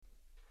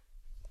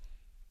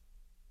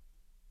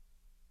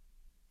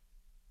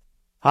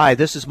Hi,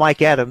 this is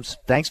Mike Adams.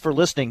 Thanks for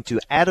listening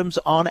to Adams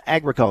on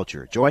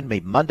Agriculture. Join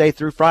me Monday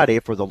through Friday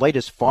for the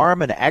latest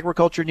farm and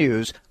agriculture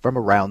news from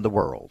around the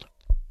world.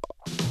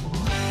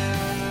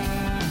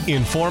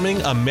 Informing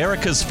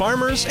America's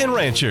farmers and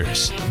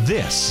ranchers.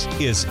 This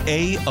is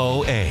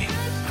AOA,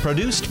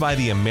 produced by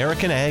the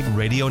American Ag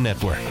Radio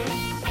Network.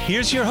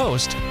 Here's your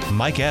host,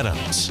 Mike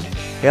Adams.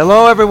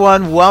 Hello,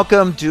 everyone.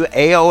 Welcome to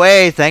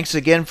AOA. Thanks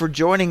again for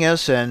joining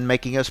us and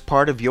making us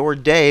part of your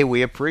day.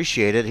 We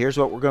appreciate it. Here's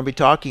what we're going to be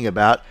talking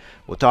about.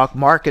 We'll talk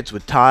markets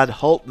with Todd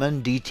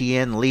Hultman,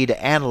 DTN lead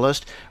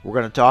analyst. We're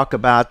going to talk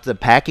about the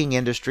packing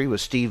industry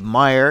with Steve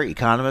Meyer,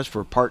 economist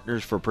for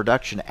Partners for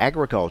Production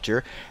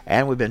Agriculture.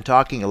 And we've been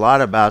talking a lot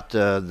about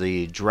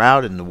the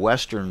drought in the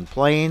western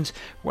plains.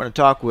 We're going to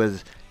talk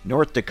with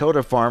North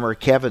Dakota farmer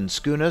Kevin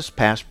Scunes,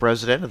 past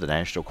president of the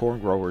National Corn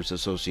Growers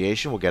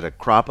Association. We'll get a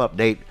crop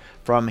update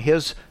from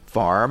his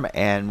farm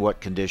and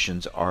what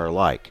conditions are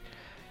like.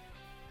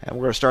 And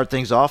we're going to start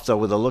things off, though,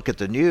 with a look at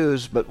the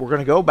news, but we're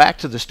going to go back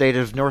to the state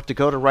of North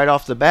Dakota right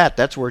off the bat.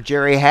 That's where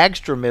Jerry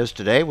Hagstrom is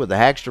today with the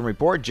Hagstrom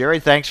Report. Jerry,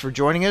 thanks for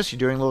joining us. You're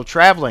doing a little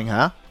traveling,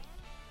 huh?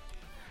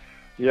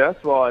 Yes,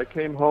 well, I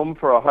came home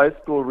for a high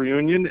school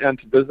reunion and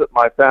to visit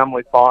my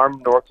family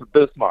farm north of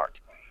Bismarck.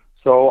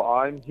 So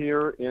I'm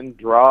here in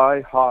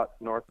dry, hot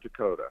North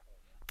Dakota.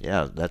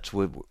 Yeah,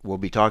 we'll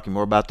be talking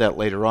more about that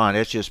later on.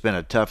 It's just been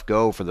a tough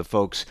go for the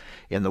folks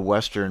in the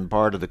western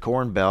part of the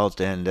Corn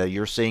Belt, and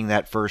you're seeing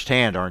that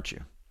firsthand, aren't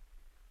you?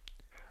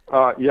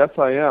 Yes,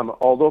 I am.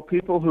 Although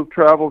people who've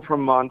traveled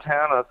from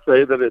Montana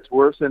say that it's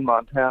worse in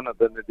Montana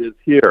than it is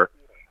here.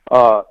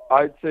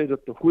 I'd say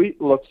that the wheat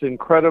looks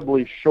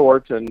incredibly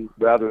short and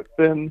rather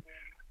thin.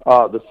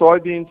 The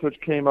soybeans,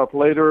 which came up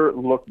later,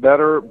 look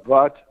better,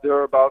 but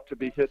they're about to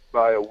be hit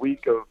by a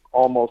week of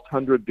almost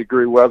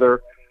 100-degree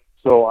weather.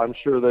 So I'm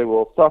sure they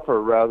will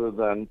suffer rather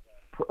than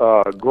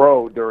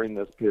grow during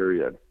this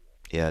period.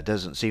 Yeah, it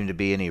doesn't seem to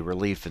be any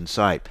relief in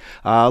sight.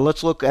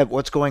 Let's look at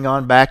what's going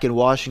on back in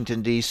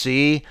Washington,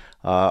 D.C.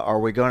 Are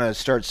we going to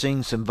start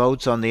seeing some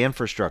votes on the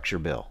infrastructure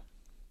bill?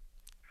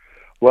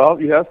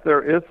 Well, yes,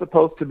 there is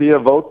supposed to be a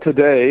vote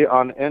today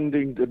on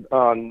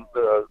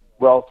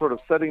sort of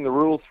setting the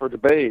rules for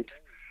debate.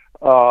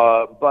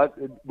 But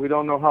we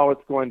don't know how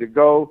it's going to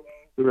go.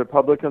 The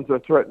Republicans are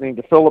threatening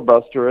to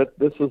filibuster it.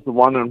 This is the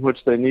one in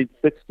which they need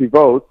 60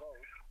 votes.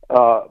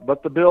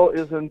 But the bill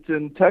isn't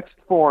in text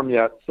form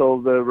yet,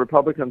 so the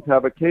Republicans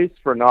have a case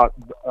for not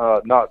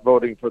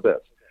voting for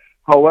this.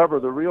 However,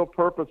 the real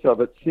purpose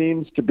of it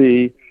seems to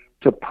be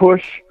to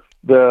push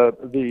the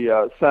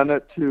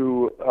Senate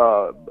to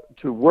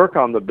work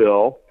on the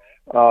bill.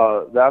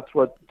 That's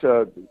what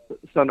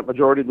Senate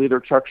Majority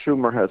Leader Chuck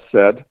Schumer has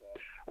said.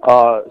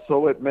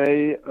 So it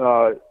may.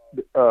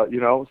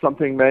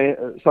 Something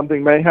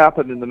may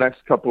happen in the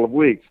next couple of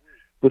weeks.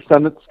 The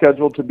Senate's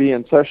scheduled to be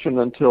in session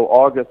until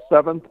August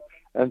 7th,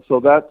 and so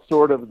that's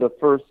sort of the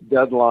first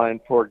deadline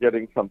for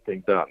getting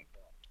something done.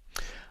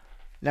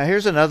 Now,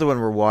 here's another one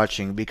we're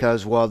watching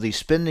because while these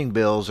spending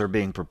bills are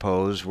being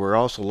proposed, we're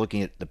also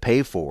looking at the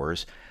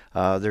pay-fors.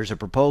 There's a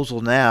proposal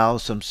now,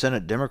 some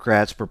Senate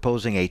Democrats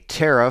proposing a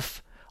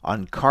tariff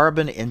on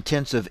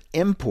carbon-intensive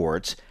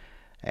imports.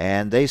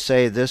 And they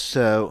say this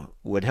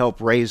would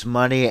help raise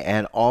money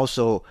and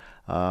also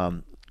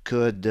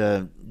could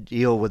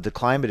deal with the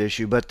climate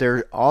issue. But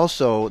there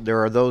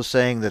are those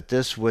saying that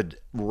this would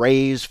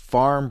raise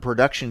farm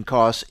production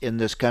costs in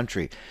this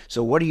country.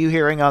 So what are you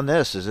hearing on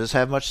this? Does this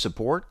have much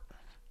support?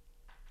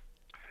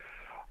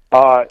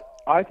 I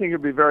think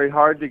it'd be very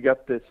hard to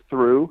get this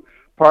through,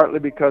 partly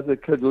because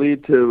it could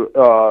lead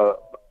to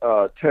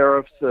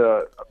tariffs,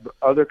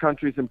 other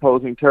countries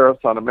imposing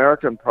tariffs on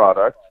American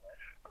products.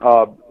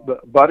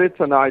 But it's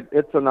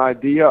an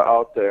idea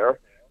out there.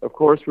 Of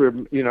course,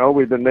 we've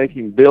been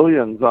making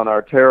billions on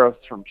our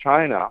tariffs from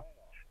China,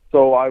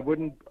 so I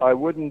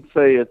wouldn't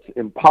say it's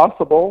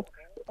impossible,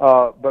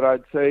 but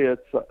I'd say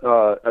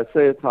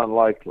it's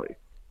unlikely.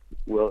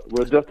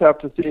 We'll just have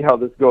to see how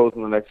this goes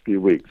in the next few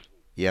weeks.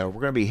 Yeah,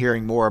 we're going to be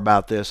hearing more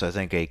about this. I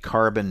think a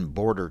carbon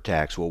border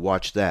tax. We'll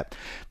watch that.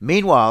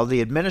 Meanwhile, the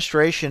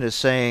administration is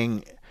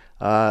saying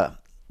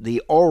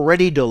the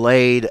already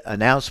delayed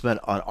announcement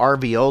on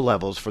RVO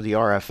levels for the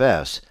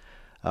RFS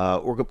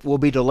will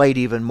be delayed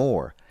even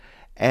more.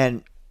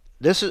 And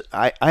this is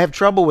I have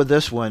trouble with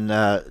this one,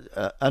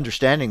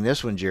 understanding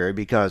this one, Jerry,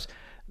 because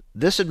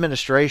this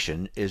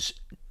administration is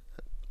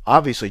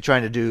obviously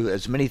trying to do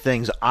as many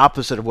things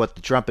opposite of what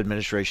the Trump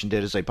administration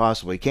did as they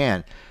possibly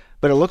can.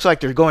 But it looks like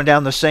they're going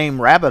down the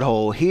same rabbit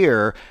hole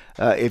here.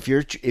 If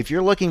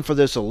you're looking for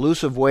this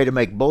elusive way to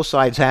make both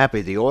sides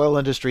happy, the oil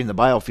industry and the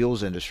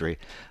biofuels industry,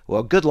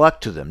 well, good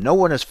luck to them. No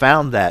one has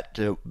found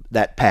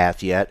that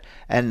path yet,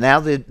 and now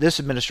this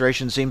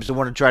administration seems to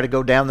want to try to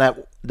go down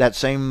that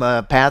same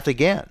path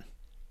again.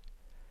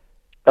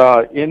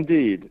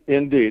 Indeed.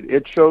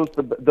 It shows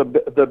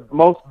the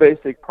most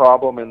basic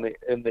problem in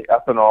the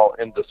ethanol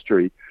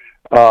industry.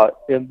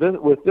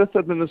 With this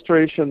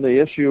administration, the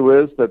issue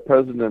is that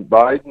President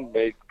Biden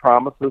made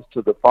promises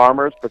to the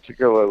farmers,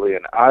 particularly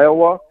in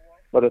Iowa,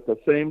 But at the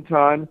same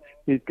time,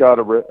 he's got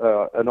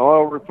an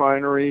oil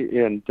refinery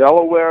in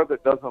Delaware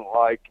that doesn't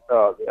like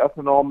the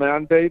ethanol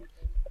mandate.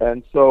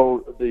 And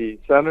so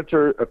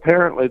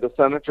apparently the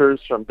senators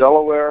from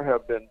Delaware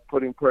have been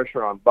putting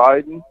pressure on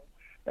Biden.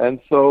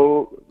 And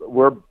so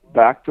we're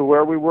back to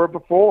where we were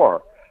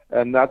before.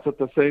 And that's at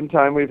the same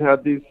time we've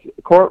had these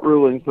court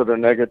rulings that are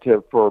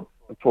negative for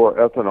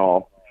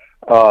ethanol.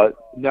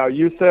 Now,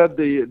 you said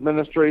the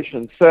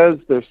administration says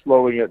they're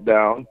slowing it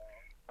down.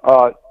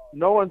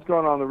 No one's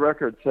gone on the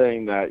record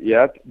saying that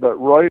yet, but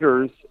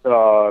Reuters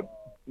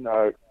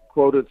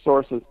quoted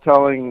sources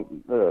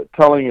telling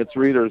its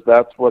readers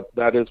that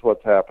is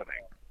what's happening.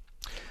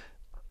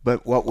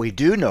 But what we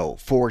do know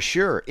for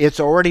sure, it's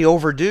already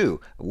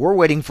overdue. We're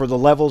waiting for the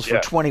levels for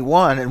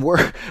 21, and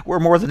we're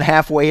more than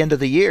halfway into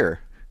the year.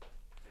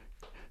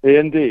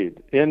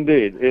 Indeed,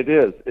 it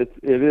is. It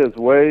is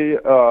way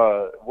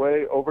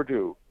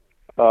overdue.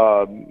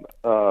 And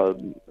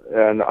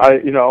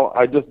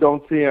I just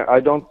don't see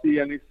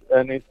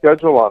any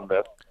schedule on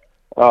this.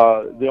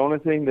 The only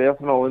thing the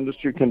ethanol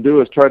industry can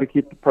do is try to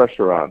keep the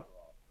pressure on.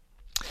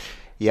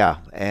 Yeah,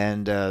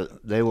 and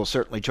they will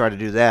certainly try to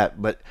do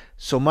that. But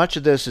so much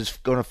of this is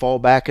going to fall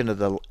back into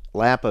the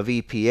lap of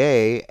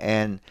EPA,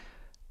 and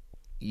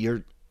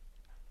you're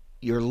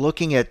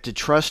looking at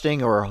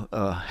trusting or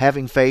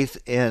having faith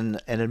in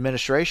an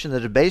administration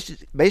that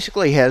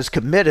basically has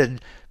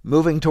committed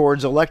moving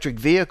towards electric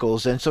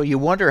vehicles, and so you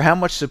wonder how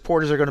much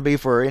support is there going to be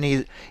for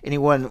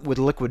anyone with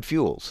liquid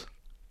fuels.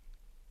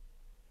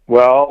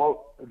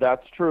 Well,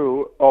 that's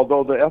true.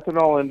 Although the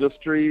ethanol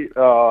industry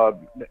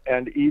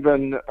and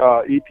even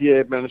EPA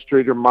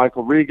Administrator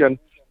Michael Regan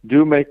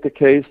do make the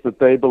case that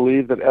they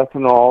believe that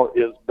ethanol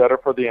is better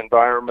for the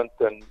environment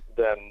than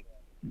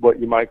what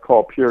you might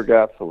call pure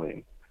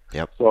gasoline.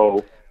 Yep.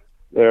 So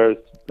there's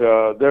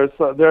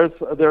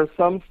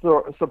some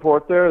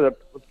support there. The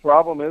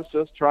problem is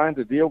just trying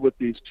to deal with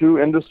these two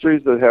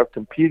industries that have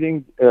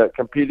competing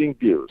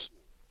views.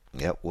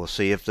 Yep. We'll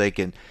see if they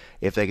can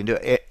do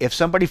it. If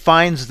somebody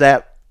finds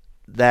that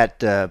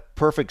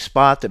perfect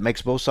spot that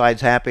makes both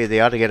sides happy, they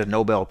ought to get a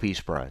Nobel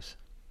Peace Prize.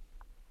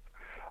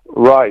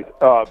 Right.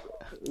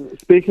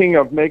 Speaking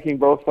of making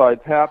both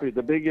sides happy,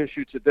 the big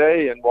issue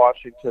today in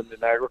Washington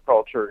in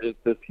agriculture is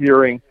this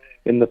hearing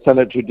in the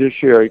Senate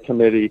Judiciary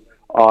Committee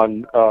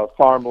on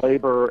farm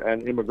labor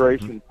and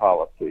immigration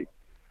policy.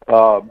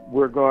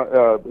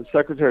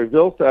 Secretary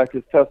Vilsack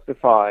is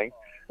testifying,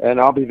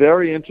 and I'll be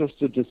very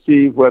interested to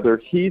see whether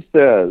he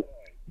says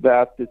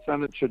that the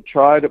Senate should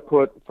try to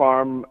put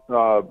farm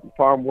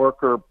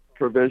worker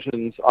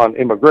provisions on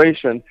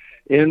immigration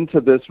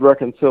into this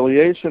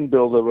reconciliation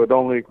bill that would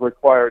only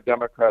require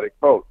Democratic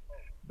votes.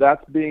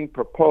 That's being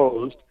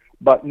proposed,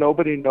 but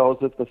nobody knows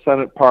if the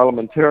Senate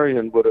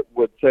parliamentarian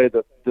would say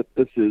that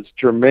this is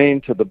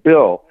germane to the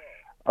bill.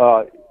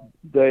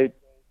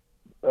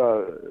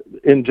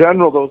 In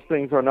general, those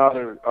things are not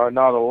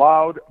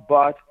allowed,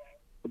 but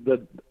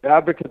the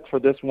advocates for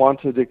this want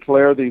to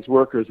declare these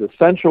workers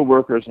essential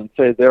workers and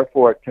say,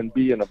 therefore, it can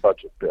be in a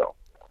budget bill.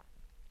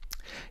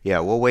 Yeah,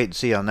 we'll wait and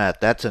see on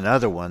that. That's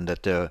another one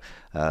that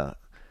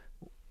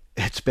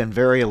it's been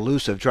very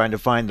elusive trying to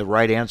find the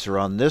right answer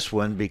on this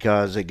one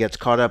because it gets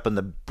caught up in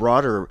the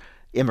broader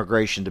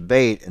immigration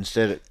debate.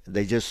 Instead,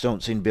 they just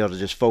don't seem to be able to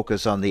just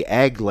focus on the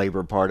ag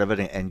labor part of it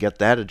and get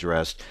that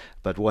addressed.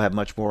 But we'll have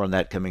much more on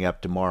that coming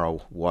up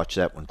tomorrow. Watch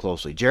that one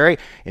closely. Jerry,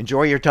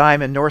 enjoy your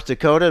time in North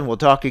Dakota, and we'll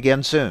talk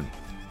again soon.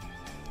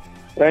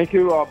 Thank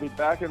you. I'll be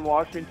back in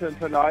Washington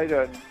tonight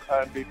and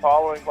be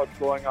following what's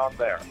going on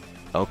there.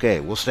 Okay,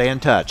 we'll stay in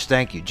touch.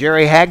 Thank you.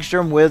 Jerry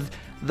Hagstrom with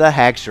the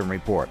Hagstrom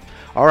Report.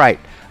 All right.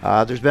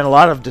 There's been a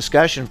lot of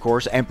discussion, of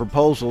course, and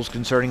proposals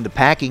concerning the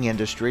packing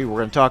industry. We're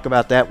going to talk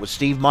about that with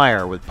Steve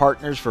Meyer with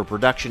Partners for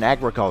Production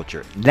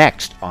Agriculture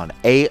next on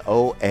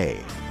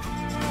AOA.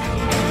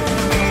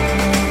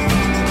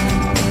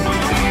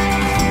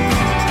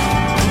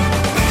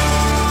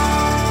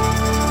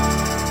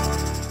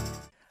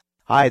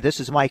 Hi, this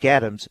is Mike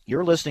Adams.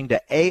 You're listening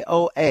to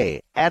AOA,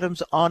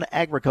 Adams on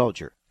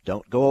Agriculture.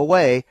 Don't go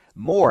away.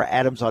 More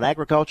Adams on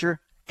Agriculture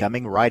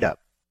coming right up.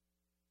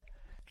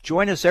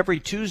 Join us every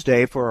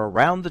Tuesday for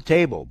Around the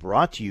Table,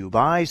 brought to you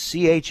by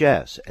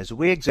CHS, as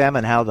we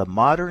examine how the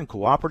modern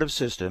cooperative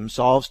system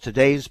solves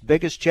today's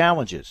biggest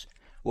challenges.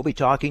 We'll be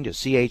talking to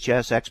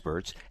CHS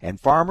experts and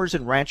farmers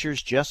and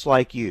ranchers just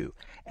like you,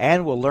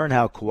 and we'll learn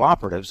how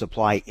cooperatives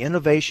apply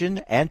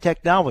innovation and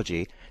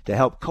technology to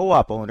help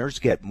co-op owners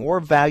get more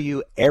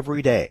value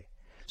every day.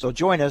 So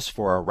join us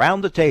for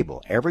Around the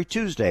Table every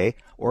Tuesday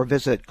or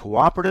visit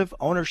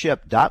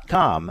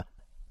cooperativeownership.com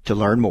to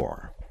learn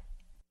more.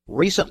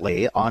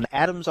 Recently on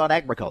Adams on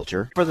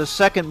Agriculture, for the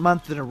second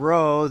month in a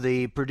row,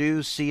 the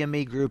Purdue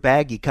CME Group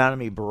Ag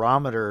Economy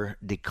Barometer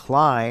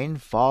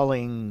declined,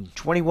 falling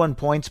 21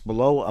 points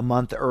below a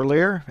month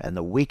earlier, and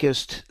the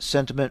weakest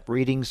sentiment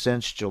reading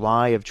since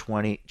July of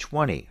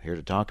 2020. Here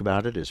to talk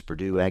about it is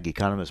Purdue Ag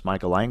economist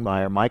Michael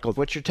Langmeyer. Michael,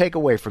 what's your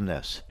takeaway from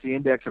this? The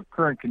index of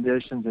current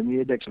conditions and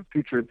the index of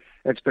future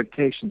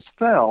expectations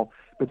fell,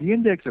 but the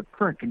index of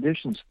current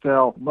conditions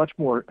fell much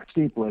more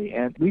steeply.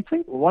 And we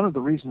think one of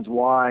the reasons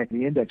why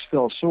the index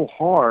fell so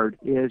hard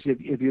is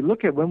if you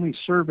look at when we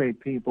surveyed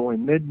people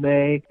in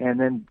mid-May and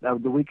then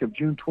the week of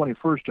June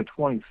 21st to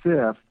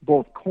 25th,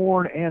 both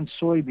corn and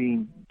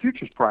soybean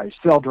futures price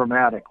fell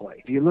dramatically.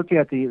 If you look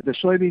at the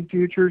soybean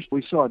futures,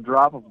 we saw a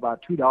drop of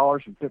about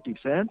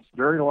 $2.50,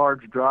 very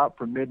large drop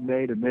from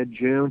mid-May to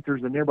mid-June.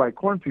 The nearby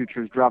corn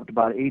futures dropped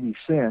about 80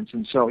 cents.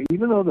 And so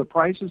even though the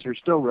prices are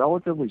still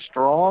relatively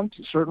strong,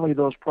 certainly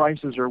those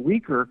prices are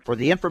weaker. For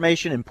the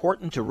information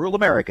important to rural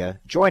America,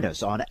 join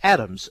us on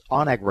Adams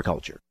on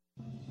Agriculture.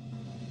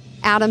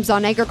 Adams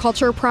on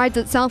Agriculture prides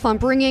itself on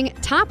bringing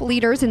top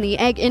leaders in the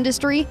ag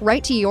industry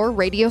right to your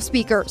radio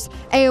speakers.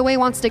 AOA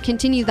wants to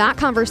continue that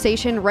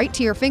conversation right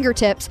to your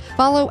fingertips.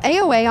 Follow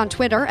AOA on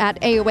Twitter at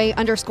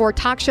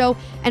AOA_talkshow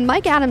and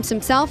Mike Adams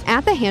himself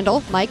at the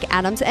handle Mike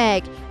Adams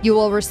Ag. You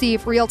will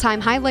receive real-time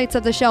highlights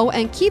of the show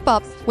and keep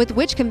up with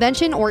which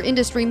convention or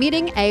industry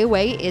meeting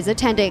AOA is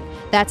attending.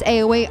 That's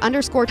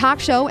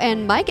AOA_talkshow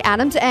and Mike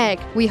Adams Ag.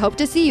 We hope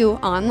to see you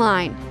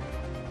online.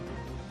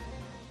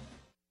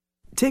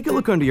 Take a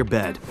look under your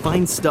bed.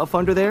 Find stuff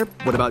under there?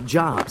 What about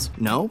jobs?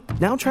 No?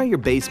 Now try your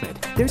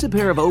basement. There's a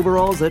pair of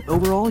overalls that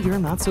overall you're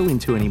not so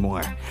into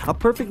anymore. A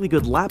perfectly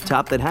good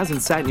laptop that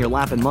hasn't sat in your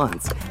lap in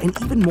months.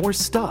 And even more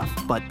stuff,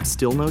 but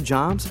still no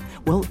jobs?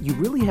 Well, you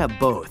really have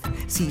both.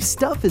 See,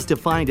 stuff is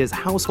defined as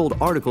household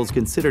articles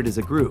considered as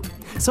a group.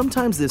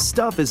 Sometimes this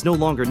stuff is no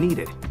longer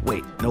needed.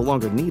 Wait, no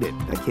longer needed?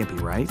 That can't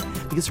be right.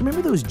 Because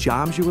remember those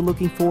jobs you were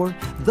looking for?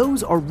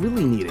 Those are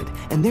really needed,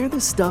 and they're the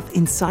stuff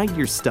inside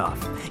your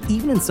stuff.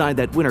 Even inside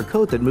that winter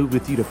coat that moved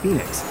with you to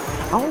Phoenix.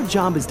 Our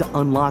job is to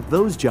unlock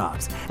those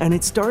jobs, and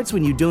it starts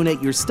when you donate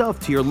your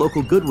stuff to your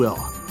local Goodwill.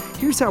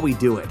 Here's how we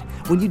do it.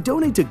 When you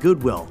donate to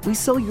Goodwill, we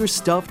sell your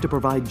stuff to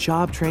provide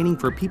job training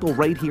for people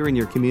right here in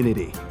your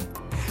community.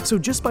 So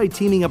just by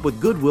teaming up with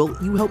Goodwill,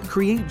 you help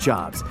create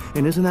jobs.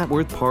 And isn't that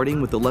worth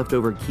parting with the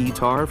leftover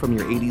keytar from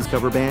your 80s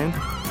cover band?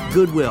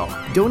 Goodwill.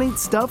 Donate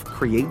stuff,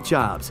 create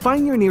jobs.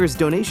 Find your nearest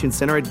donation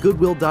center at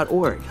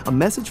goodwill.org. A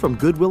message from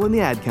Goodwill and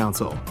the Ad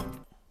Council.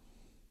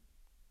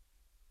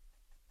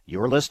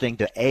 You're listening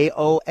to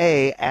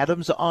AOA,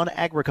 Adams on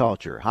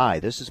Agriculture. Hi,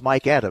 this is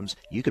Mike Adams.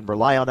 You can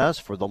rely on us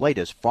for the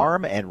latest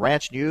farm and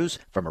ranch news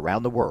from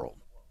around the world.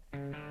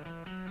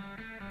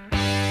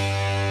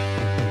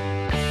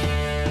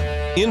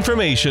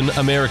 Information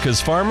America's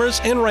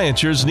farmers and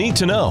ranchers need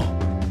to know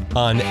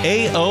on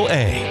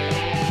AOA.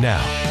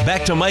 Now,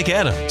 back to Mike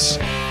Adams.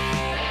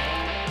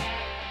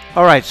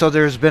 All right, so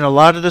there's been a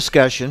lot of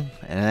discussion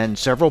and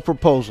several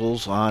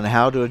proposals on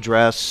how to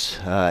address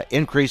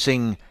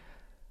increasing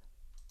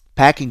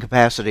packing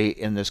capacity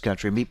in this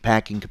country, meat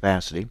packing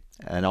capacity,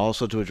 and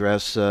also to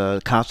address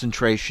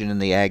concentration in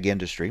the ag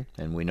industry.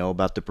 And we know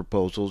about the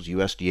proposals.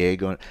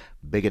 USDA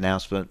big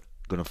announcement,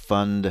 going to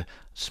fund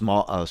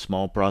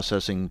small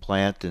processing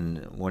plant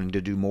and wanting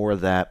to do more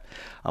of that.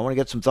 I want to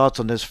get some thoughts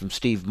on this from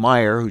Steve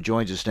Meyer, who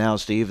joins us now.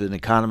 Steve, an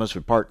economist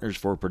with Partners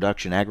for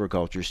Production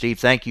Agriculture. Steve,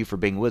 thank you for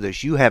being with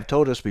us. You have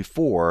told us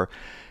before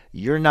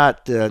you're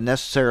not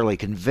necessarily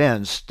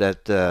convinced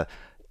that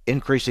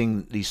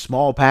increasing these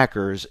small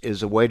packers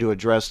is a way to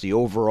address the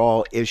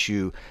overall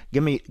issue.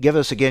 Give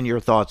us again your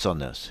thoughts on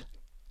this.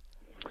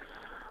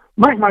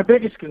 Mike, my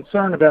biggest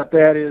concern about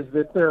that is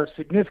that there are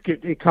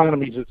significant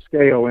economies of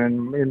scale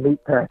in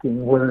meat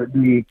packing, whether it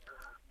be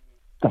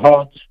the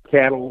hogs,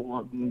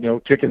 cattle,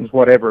 chickens,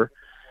 whatever.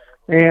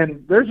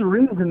 And there's a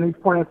reason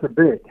these plants are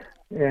big,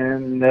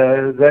 and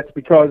that's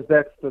because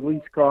that's the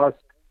least cost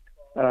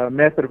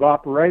method of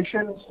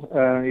operations.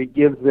 It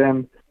gives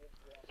them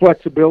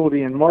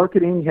flexibility in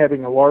marketing,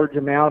 having a large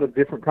amount of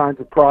different kinds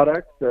of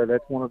products.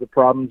 That's one of the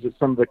problems that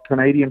some of the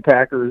Canadian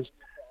packers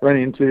run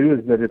into,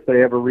 is that if they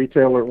have a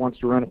retailer that wants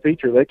to run a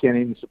feature, they can't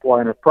even supply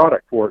enough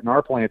product for it, and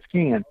our plants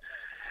can.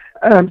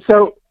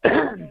 So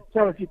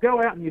if you go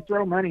out and you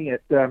throw money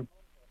at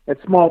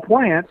small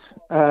plants,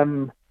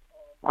 I'm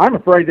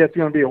afraid that's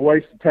going to be a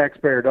waste of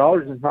taxpayer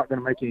dollars, and it's not going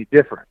to make any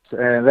difference.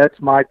 And that's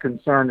my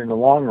concern in the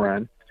long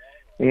run.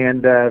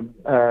 And,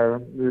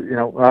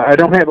 I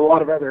don't have a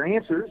lot of other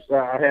answers.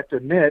 I have to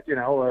admit,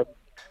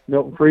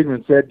 Milton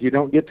Friedman said you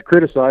don't get to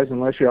criticize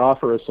unless you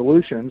offer a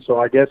solution. So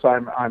I guess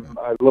I'm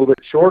a little bit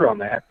short on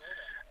that.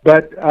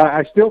 But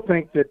I still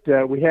think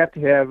that we have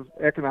to have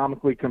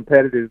economically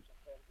competitive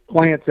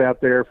plants out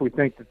there if we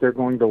think that they're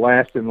going to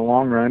last in the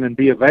long run and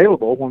be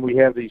available when we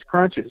have these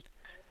crunches.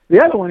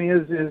 The other one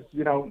is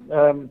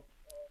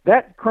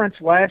that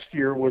crunch last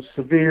year was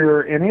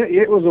severe, and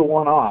it was a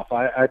one-off.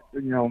 I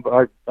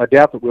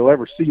doubt that we'll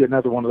ever see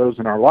another one of those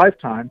in our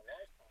lifetime.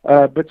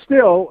 But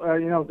still,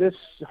 this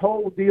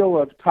whole deal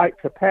of tight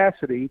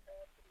capacity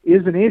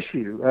is an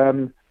issue.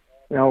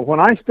 When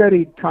I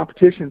studied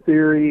competition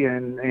theory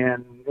and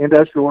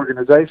industrial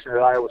organization at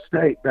Iowa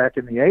State back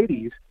in the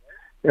 80s,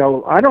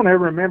 I don't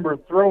ever remember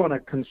throwing a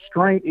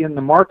constraint in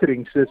the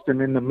marketing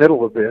system in the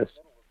middle of this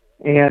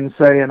and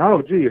saying,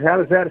 oh, gee, how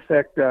does that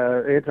affect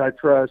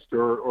antitrust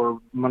or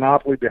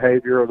monopoly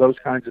behavior or those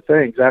kinds of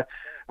things?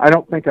 I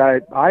don't think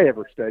I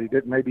ever studied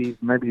it. Maybe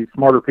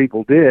smarter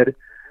people did.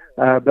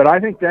 But I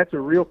think that's a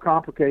real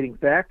complicating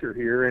factor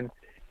here. And,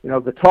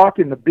 the talk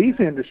in the beef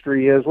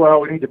industry is,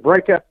 well, we need to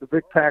break up the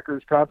big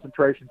packers,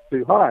 concentration's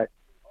too high.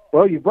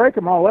 Well, you break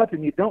them all up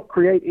and you don't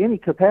create any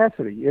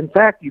capacity. In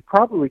fact, you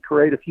probably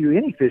create a few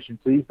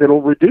inefficiencies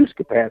that'll reduce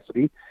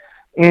capacity.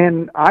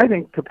 And I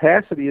think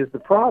capacity is the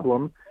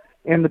problem.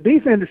 And the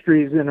beef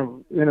industry is in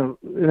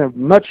a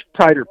much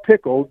tighter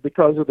pickle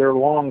because of their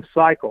long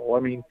cycle. I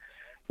mean,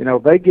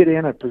 they get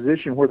in a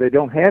position where they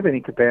don't have any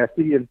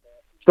capacity and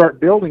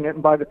start building it,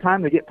 and by the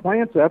time they get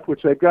plants up,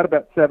 which they've got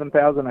about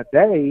 7,000 a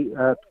day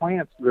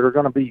plants that are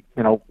going to be,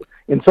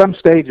 in some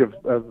stage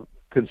of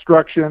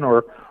construction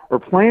or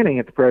planning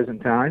at the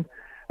present time,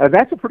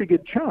 that's a pretty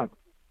good chunk.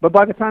 But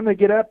by the time they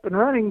get up and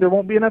running, there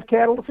won't be enough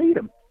cattle to feed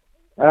them.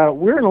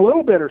 We're in a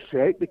little better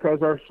shape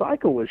because our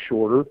cycle is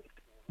shorter,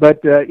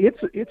 but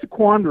it's a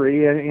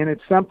quandary, and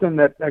it's something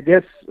that I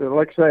guess,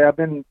 like I say, I've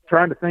been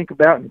trying to think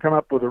about and come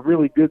up with a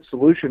really good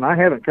solution. I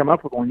haven't come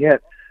up with one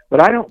yet. But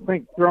I don't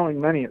think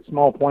throwing money at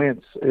small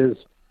plants is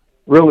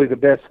really the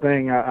best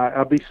thing.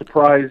 I'll be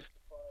surprised,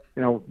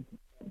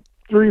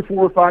 3,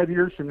 4, 5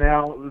 years from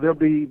now,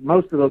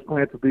 most of those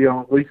plants will be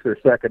on at least their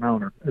second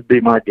owner. Would be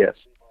my guess.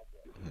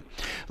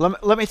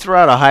 Let me throw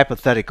out a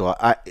hypothetical.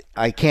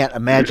 I can't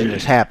imagine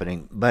this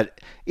happening, but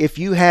if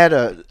you had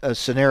a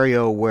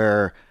scenario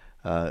where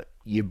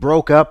you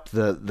broke up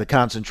the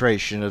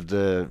concentration of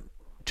the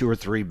 2 or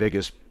 3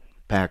 biggest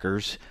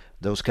packers,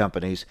 those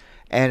companies,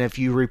 and if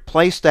you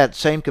replace that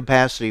same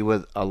capacity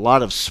with a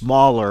lot of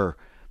smaller,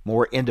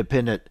 more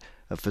independent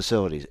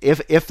facilities,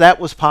 if that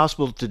was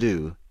possible to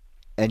do,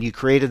 and you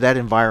created that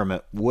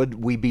environment,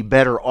 would we be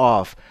better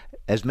off,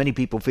 as many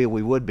people feel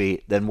we would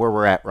be, than where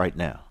we're at right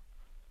now?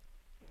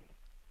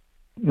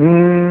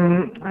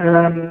 In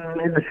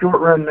the short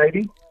run,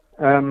 maybe.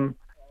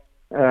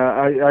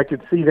 I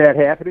could see that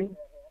happening.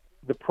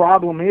 The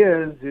problem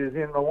is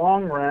in the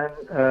long run,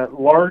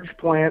 large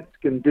plants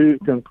can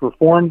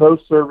perform those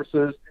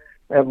services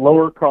at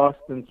lower cost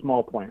than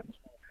small plants.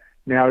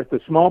 Now, if the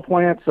small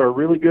plants are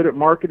really good at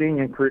marketing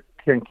and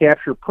can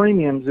capture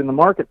premiums in the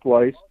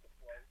marketplace,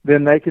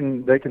 then they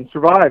can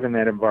survive in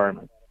that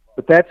environment.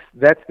 But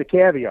that's the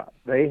caveat.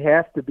 They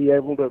have to be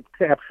able to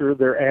capture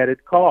their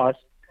added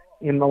costs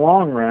in the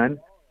long run.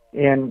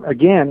 And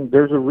again,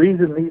 there's a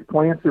reason these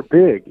plants are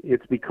big.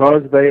 It's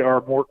because they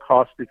are more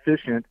cost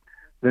efficient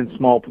than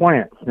small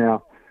plants.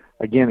 Now,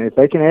 again, if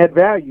they can add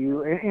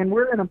value, and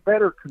we're in a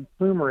better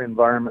consumer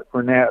environment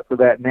for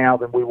that now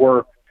than we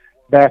were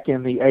back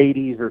in the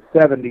 80s or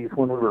 70s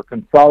when we were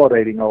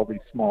consolidating all these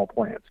small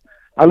plants.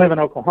 I live in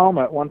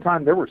Oklahoma. At one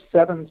time, there were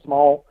 7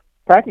 small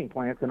packing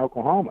plants in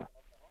Oklahoma,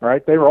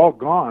 right? They were all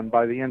gone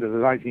by the end of the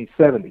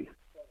 1970s.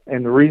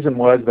 And the reason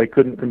was they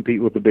couldn't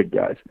compete with the big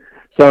guys.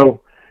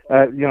 So,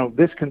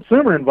 this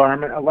consumer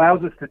environment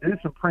allows us to do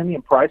some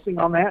premium pricing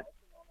on that.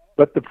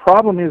 But the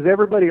problem is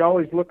everybody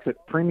always looks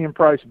at premium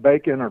priced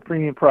bacon or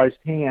premium priced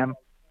ham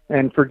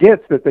and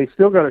forgets that they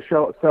still got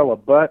to sell a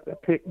butt, a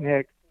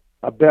picnic,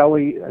 a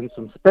belly, and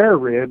some spare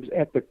ribs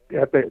at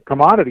the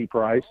commodity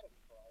price.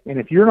 And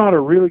if you're not a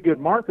really good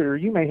marketer,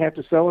 you may have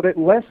to sell it at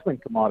less than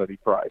commodity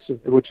price,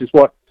 which is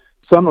what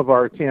some of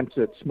our attempts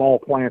at small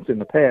plants in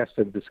the past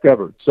have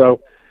discovered.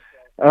 So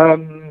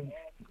I'm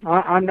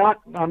not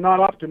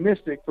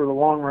optimistic for the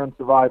long run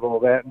survival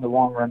of that and the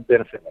long run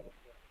benefit of it.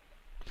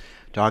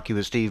 Talking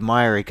with Steve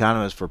Meyer,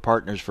 economist for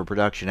Partners for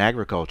Production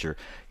Agriculture.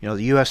 The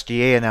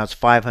USDA announced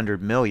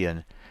 $500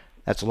 million.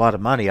 That's a lot of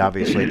money,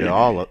 obviously,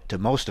 to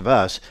most of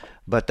us.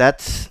 But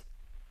that's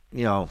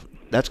going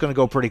to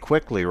go pretty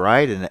quickly,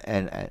 right?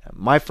 And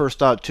my first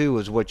thought too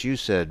was what you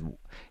said.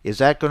 Is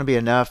that going to be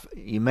enough?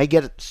 You may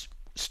get it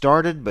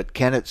started, but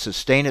can it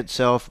sustain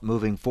itself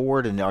moving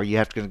forward? And are you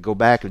have to go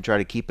back and try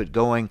to keep it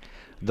going?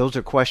 Those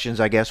are questions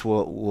I guess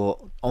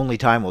will only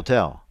time will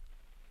tell.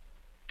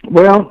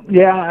 Well,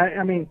 yeah,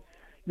 I mean.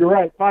 You're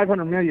right.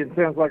 $500 million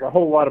sounds like a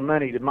whole lot of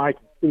money to Mike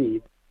and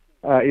Steve.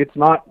 It's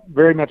not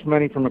very much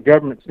money from a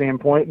government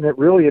standpoint, and it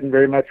really isn't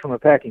very much from a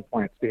packing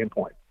plant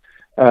standpoint.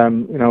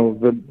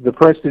 The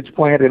Prestige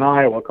plant in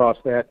Iowa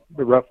cost that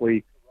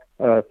roughly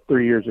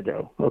 3 years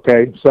ago.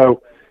 Okay,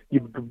 so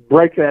you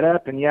break that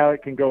up, and yeah,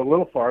 it can go a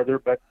little farther,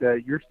 but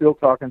you're still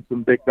talking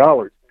some big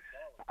dollars.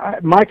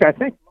 Mike, I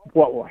think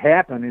what will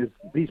happen is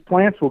these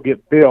plants will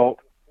get built.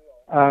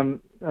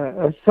 Some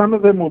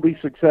of them will be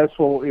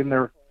successful in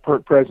their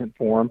present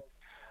form,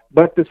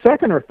 but the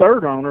second or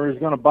third owner is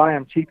going to buy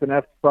them cheap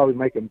enough to probably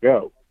make them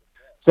go.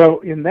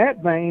 So in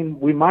that vein,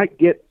 we might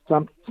get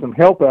some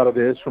help out of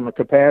this from a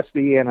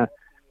capacity and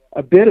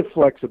a bit of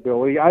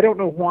flexibility. I don't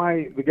know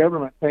why the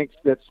government thinks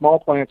that small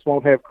plants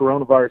won't have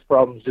coronavirus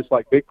problems just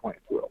like big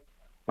plants will.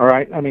 All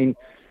right? I mean,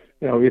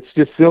 it's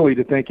just silly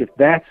to think if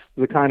that's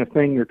the kind of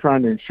thing you're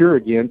trying to insure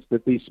against,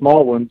 that these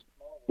small ones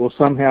will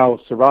somehow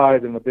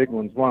survive and the big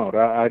ones won't.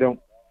 I don't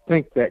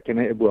think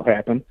it will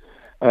happen.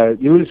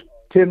 You lose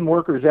 10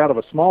 workers out of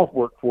a small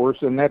workforce,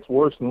 and that's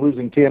worse than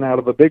losing 10 out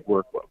of a big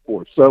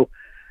workforce. So,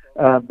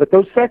 but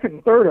those second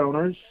and third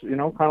owners,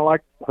 kind of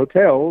like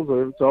hotels,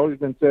 it's always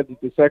been said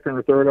that the second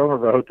or third owner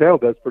of a hotel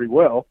does pretty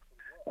well.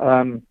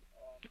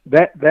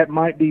 that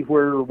might be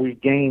where we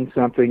gain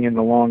something in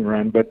the long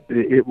run, but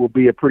it will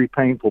be a pretty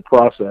painful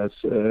process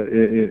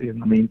in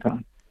the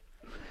meantime.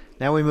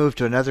 Now we move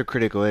to another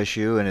critical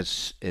issue, and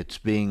it's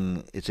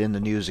in the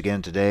news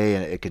again today,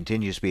 and it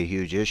continues to be a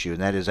huge issue,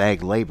 and that is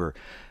ag labor.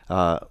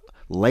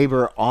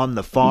 Labor on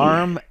the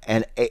farm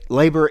and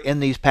labor in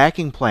these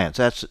packing plants.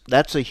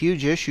 That's a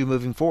huge issue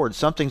moving forward.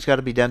 Something's got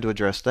to be done to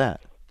address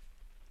that.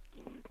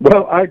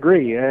 Well, I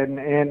agree,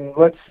 and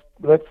let's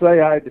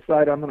say I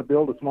decide I'm going to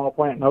build a small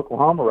plant in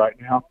Oklahoma right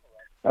now.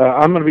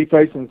 I'm going to be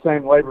facing the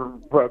same labor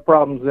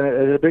problems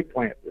that a big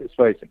plant is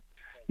facing.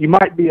 You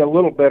might be a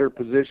little better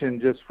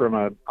positioned just from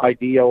a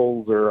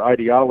ideals or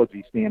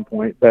ideology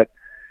standpoint, but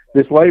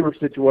this labor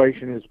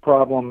situation is a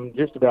problem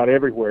just about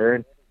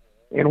everywhere.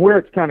 And where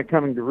it's kind of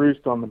coming to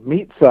roost on the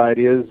meat side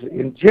is,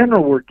 in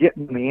general, we're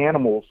getting the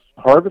animals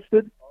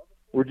harvested.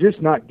 We're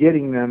just not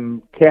getting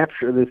them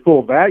the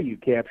full value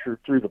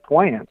captured through the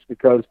plants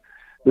because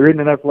there isn't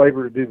enough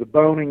labor to do the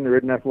boning. There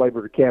isn't enough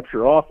labor to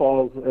capture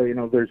offals.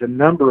 There's a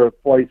number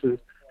of places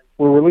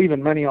where we're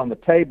leaving money on the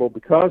table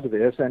because of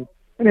this. And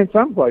in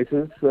some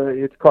places,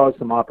 it's caused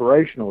some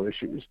operational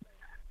issues.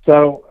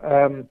 So,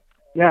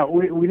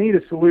 we need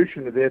a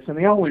solution to this. And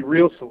the only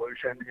real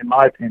solution, in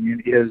my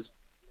opinion, is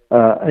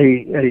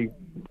a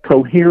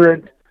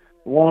coherent,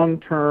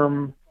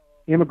 long-term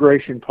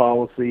immigration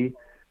policy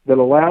that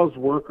allows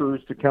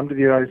workers to come to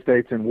the United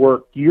States and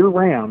work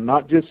year-round,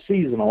 not just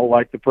seasonal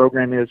like the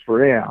program is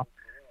for now,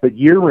 but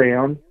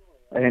year-round,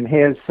 and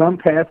has some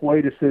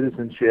pathway to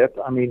citizenship.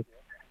 I mean,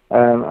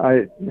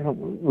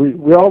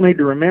 we all need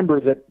to remember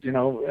that,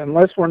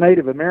 unless we're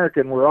Native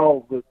American, we're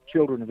all the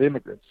children of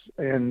immigrants.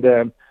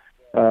 And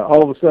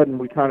all of a sudden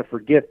we kind of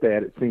forget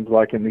that, it seems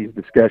like, in these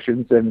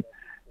discussions. And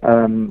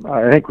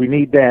I think we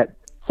need that.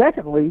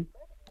 Secondly,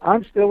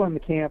 I'm still in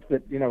the camp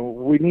that,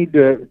 we need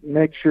to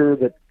make sure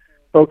that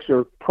folks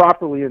are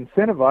properly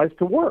incentivized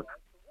to work.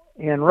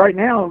 And right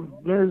now,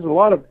 there's a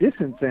lot of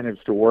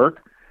disincentives to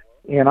work.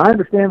 And I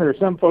understand there are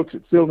some folks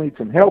that still need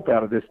some help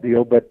out of this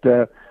deal, but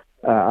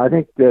I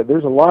think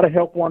there's a lot of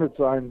help wanted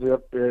signs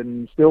up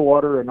in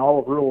Stillwater and all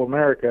of rural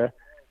America.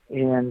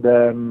 And,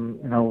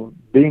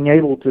 being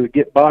able to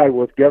get by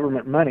with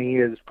government money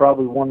is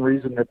probably one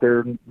reason that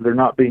they're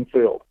not being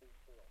filled.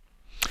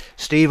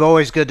 Steve,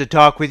 always good to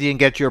talk with you and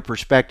get your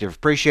perspective.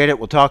 Appreciate it.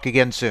 We'll talk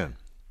again soon.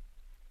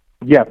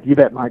 Yeah, you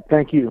bet, Mike.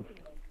 Thank you.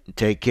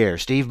 Take care.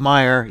 Steve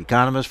Meyer,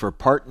 economist for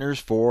Partners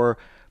for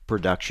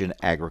Production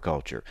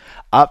Agriculture.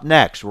 Up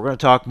next, we're going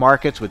to talk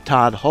markets with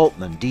Todd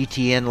Hultman,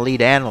 DTN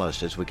lead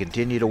analyst, as we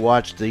continue to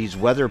watch these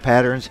weather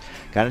patterns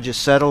kind of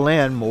just settle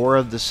in. More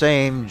of the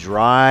same,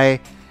 dry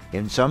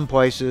in some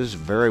places,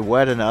 very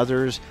wet in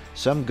others,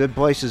 some good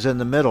places in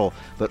the middle.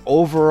 But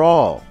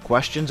overall,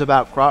 questions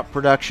about crop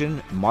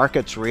production,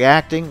 markets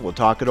reacting. We'll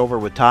talk it over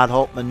with Todd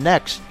Hultman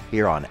next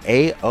here on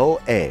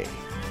AOA.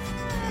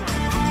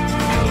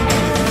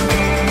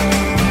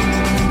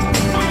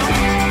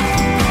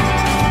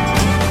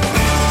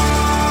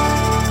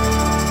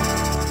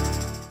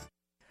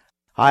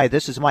 Hi,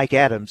 this is Mike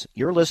Adams.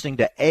 You're listening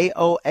to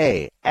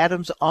AOA,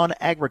 Adams on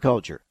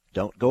Agriculture.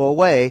 Don't go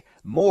away.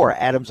 More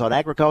Adams on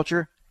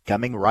Agriculture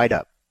coming right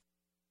up.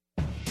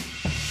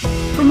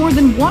 For more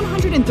than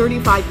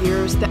 135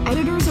 years, the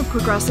editors of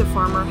Progressive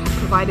Farmer have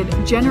provided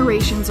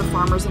generations of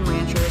farmers and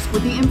ranchers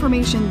with the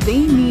information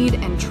they need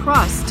and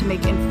trust to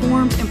make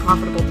informed and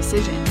profitable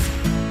decisions.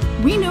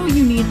 We know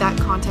you need that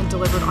content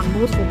delivered on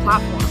multiple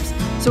platforms,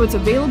 so it's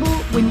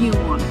available when you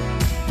want it.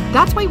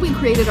 That's why we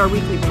created our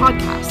weekly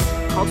podcast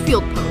called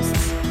Field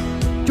Posts.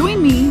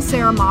 Join me,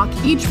 Sarah Mock,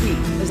 each week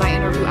as I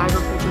interview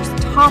agriculture's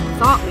top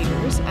thought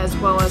leaders, as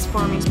well as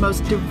farming's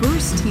most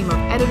diverse team of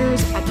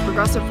editors at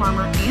Progressive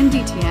Farmer and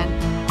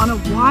DTN on a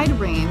wide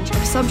range of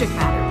subject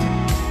matter.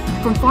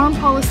 From farm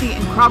policy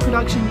and crop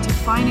production to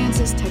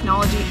finances,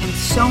 technology, and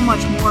so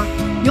much more,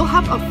 you'll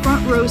have a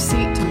front row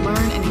seat to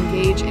learn and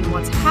engage in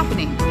what's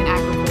happening in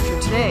agriculture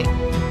today.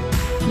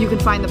 You can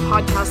find the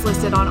podcast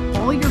listed on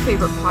all your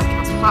favorite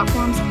podcast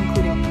platforms,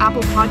 including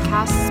Apple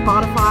Podcasts,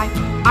 Spotify,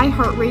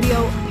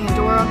 iHeartRadio,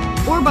 Pandora,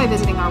 or by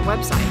visiting our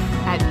website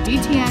at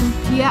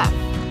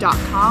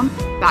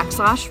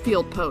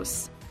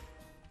dtnpf.com/fieldposts.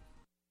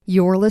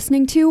 You're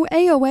listening to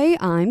AOA.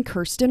 I'm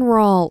Kirsten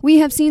Rahl. We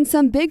have seen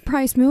some big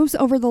price moves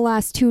over the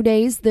last 2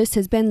 days. This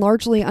has been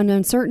largely an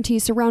uncertainty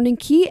surrounding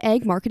key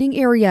ag marketing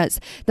areas.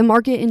 The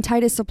market in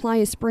tightest supply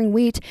is spring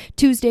wheat.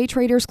 Tuesday,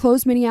 traders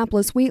closed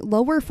Minneapolis wheat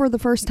lower for the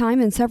first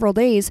time in several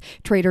days.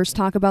 Traders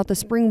talk about the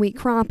spring wheat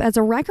crop as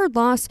a record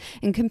loss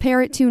and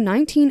compare it to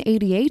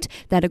 1988,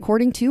 that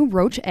according to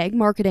Roche Ag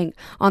Marketing.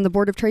 On the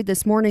Board of Trade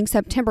this morning,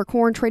 September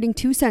corn trading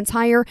 2 cents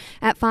higher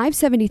at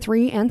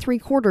 $5.73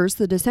 3/4.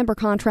 The December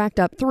contract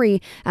up 3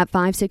 2023 at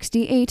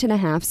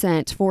 5.68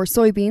 cents. For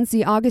soybeans,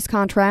 the August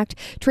contract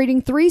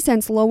trading 3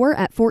 cents lower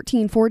at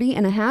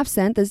 14.40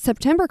 cents. The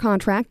September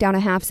contract down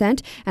 0.5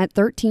 cent at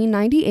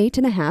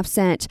 13.98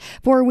 cents.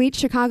 For wheat,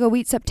 Chicago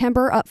wheat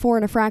September up 4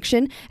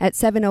 1/2 at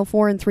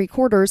 7.04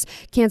 3/4.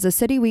 Kansas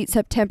City wheat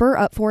September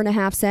up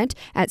 4.5 cents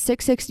at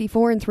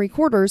 6.64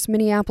 3/4.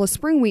 Minneapolis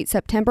spring wheat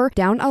September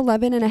down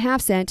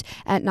 11.5 cents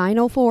at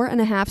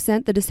 9.04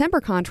 cents. The December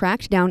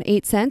contract down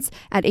 8 cents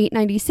at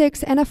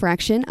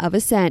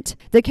 8.96 cents.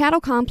 The cattle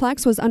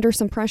complex was under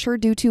some pressure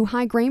due to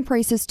high grain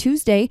prices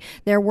Tuesday.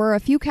 There were a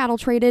few cattle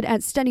traded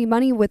at steady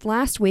money with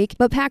last week,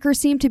 but packers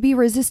seem to be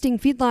resisting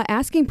feedlot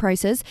asking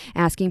prices.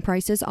 Asking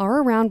prices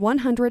are around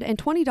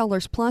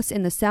 $120 plus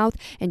in the south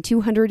and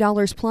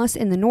 $200 plus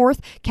in the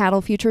north.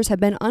 Cattle futures have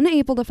been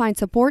unable to find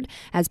support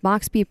as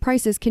box beef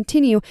prices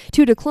continue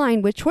to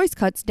decline, with choice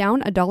cuts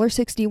down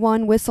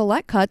 $1.61 with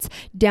select cuts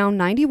down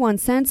 91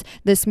 cents.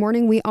 This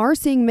morning we are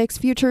seeing mixed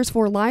futures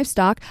for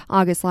livestock.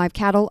 August live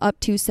cattle up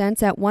 2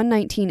 cents at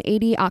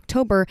 119.80.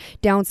 October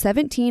down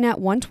 17 at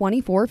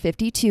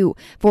 124.52.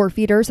 For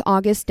feeders,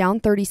 August down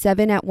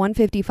 37 at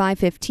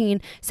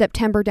 155.15.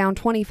 September down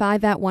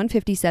 25 at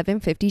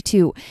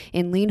 157.52.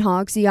 In lean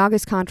hogs, the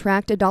August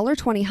contract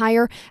 $1.20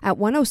 higher at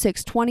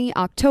 106.20.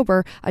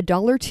 October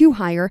 $1.02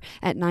 higher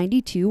at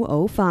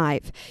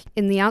 92.05.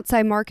 In the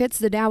outside markets,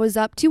 the Dow is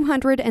up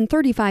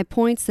 235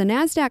 points. The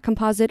Nasdaq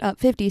Composite up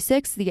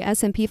 56. The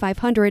S&P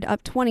 500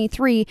 up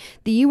 23.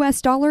 The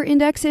U.S. dollar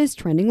index is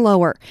trending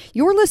lower.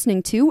 You're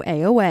listening to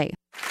AOA.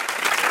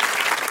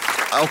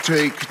 I'll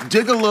take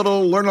dig a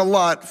little, learn a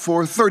lot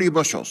for 30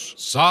 bushels.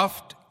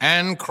 Soft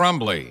and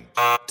crumbly.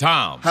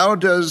 Tom. How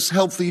does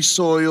healthy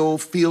soil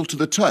feel to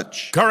the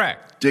touch?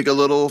 Correct. Dig a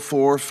little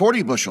for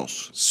 40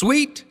 bushels.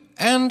 Sweet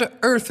and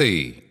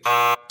earthy.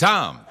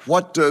 Tom.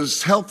 What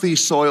does healthy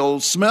soil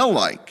smell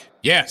like?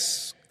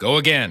 Yes. Go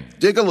again.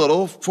 Dig a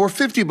little for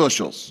 50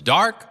 bushels.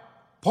 Dark,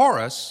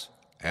 porous,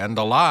 and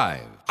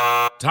alive.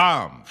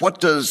 Tom. What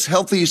does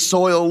healthy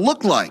soil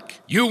look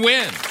like? You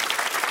win.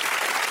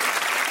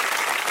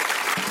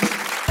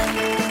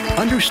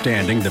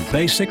 Understanding the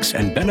basics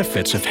and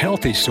benefits of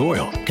healthy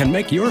soil can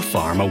make your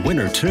farm a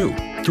winner too,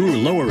 through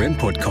lower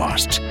input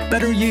costs,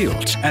 better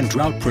yields, and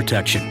drought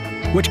protection,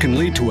 which can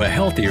lead to a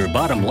healthier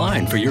bottom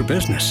line for your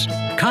business.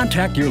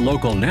 Contact your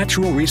local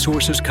Natural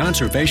Resources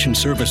Conservation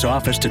Service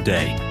office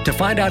today to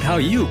find out how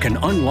you can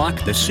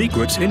unlock the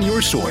secrets in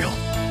your soil.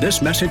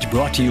 This message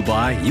brought to you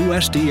by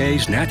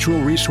USDA's Natural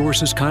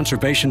Resources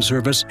Conservation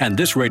Service and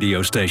this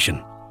radio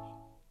station.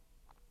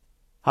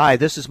 Hi,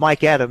 this is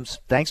Mike Adams.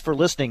 Thanks for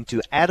listening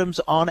to Adams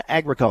on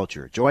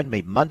Agriculture. Join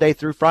me Monday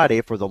through Friday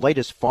for the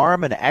latest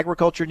farm and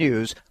agriculture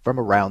news from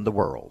around the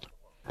world.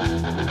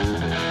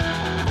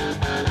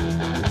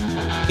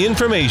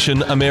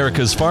 Information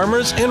America's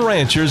farmers and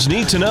ranchers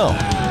need to know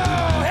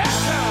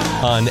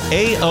on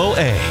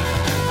AOA.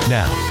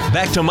 Now,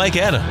 back to Mike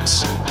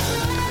Adams.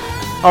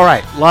 All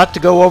right, a lot to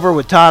go over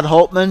with Todd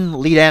Hultman,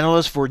 lead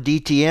analyst for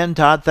DTN.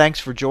 Todd,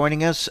 thanks for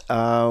joining us.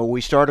 We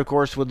start, of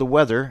course, with the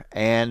weather,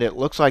 and it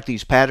looks like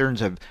these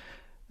patterns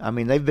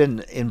they've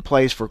been in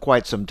place for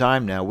quite some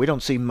time now. We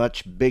don't see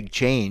much big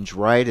change,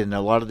 right? In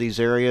a lot of these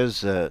areas,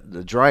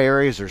 the dry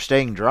areas are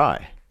staying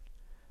dry.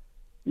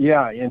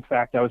 Yeah, in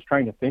fact, I was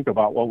trying to think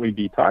about what we'd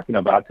be talking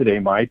about today,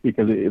 Mike,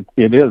 because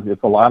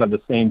it's a lot of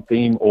the same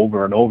theme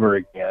over and over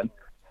again.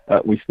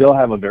 We still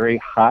have a very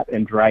hot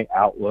and dry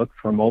outlook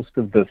for most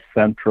of the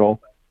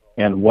central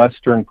and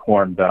western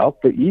corn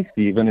belt. The east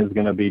even is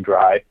going to be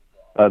dry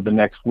the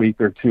next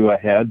week or two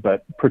ahead,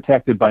 but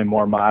protected by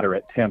more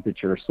moderate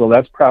temperatures. So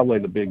that's probably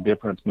the big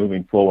difference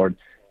moving forward.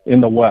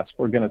 In the west,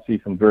 we're going to see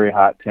some very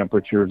hot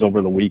temperatures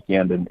over the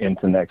weekend and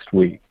into next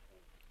week.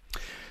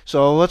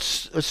 So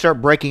let's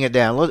start breaking it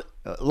down.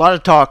 A lot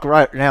of talk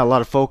right now, a lot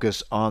of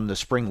focus on the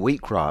spring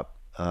wheat crop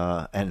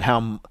and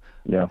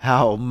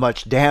how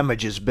much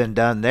damage has been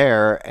done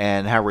there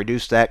and how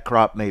reduced that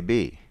crop may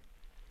be.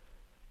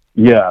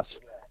 Yes,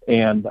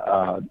 and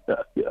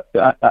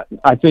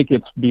I think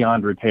it's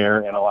beyond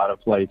repair in a lot of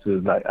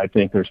places. I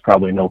think there's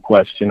probably no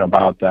question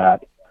about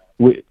that.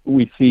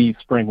 We see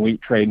spring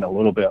wheat trading a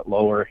little bit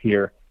lower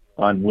here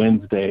on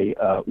Wednesday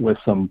with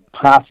some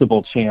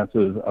possible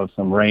chances of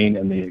some rain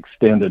in the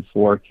extended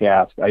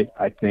forecast.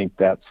 I think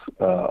that's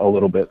a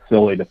little bit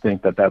silly to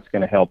think that that's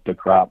going to help the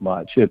crop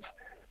much.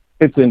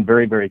 It's in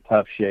very, very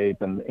tough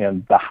shape,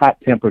 and the hot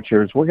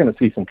temperatures, we're going to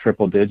see some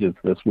triple digits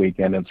this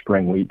weekend in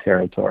spring wheat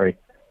territory.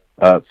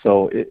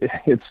 So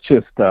it's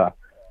just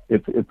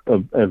it's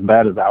as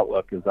bad as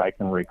outlook as I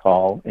can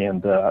recall,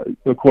 and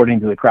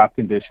according to the crop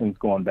conditions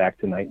going back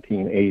to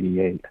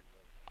 1988.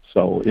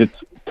 So it's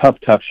tough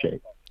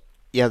shape.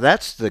 Yeah,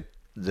 that's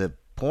the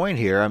point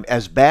here.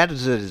 As bad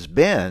as it has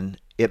been,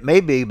 it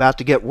may be about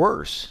to get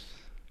worse.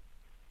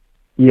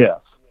 Yes.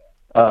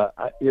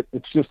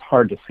 It's just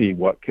hard to see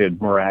what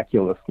could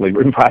miraculously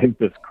revive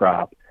this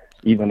crop,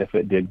 even if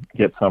it did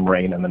get some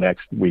rain in the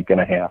next week and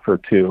a half or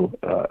two.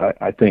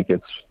 I think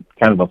it's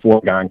kind of a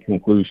foregone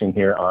conclusion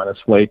here,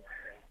 honestly.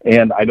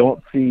 And I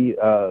don't see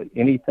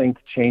anything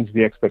to change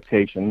the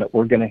expectation that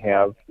we're going to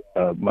have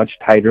much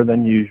tighter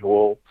than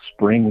usual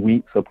spring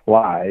wheat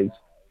supplies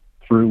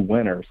through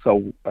winter.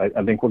 So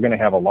I think we're going to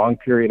have a long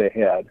period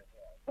ahead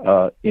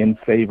in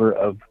favor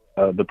of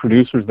the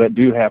producers that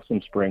do have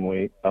some spring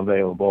wheat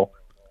available.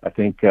 I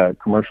think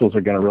commercials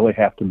are going to really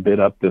have to bid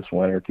up this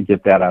winter to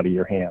get that out of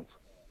your hands.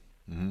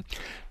 Mm-hmm.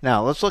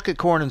 Now, let's look at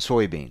corn and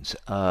soybeans.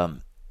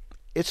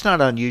 It's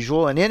not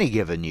unusual in any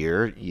given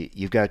year.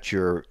 You've got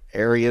your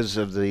areas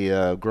of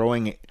the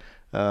growing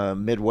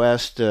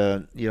Midwest,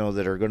 that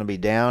are going to be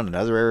down, and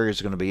other areas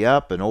are going to be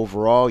up. And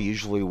overall,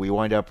 usually we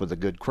wind up with a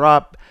good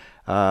crop,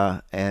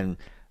 and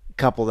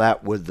couple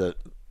that with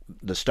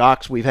the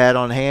stocks we've had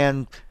on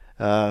hand.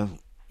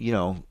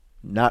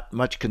 Not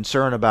much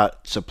concern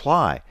about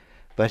supply.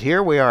 But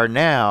here we are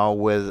now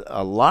with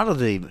a lot of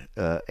the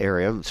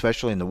area,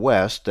 especially in the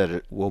West, that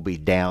it will be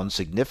down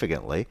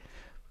significantly.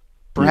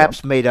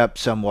 Perhaps made up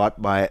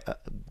somewhat by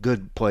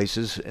good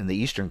places in the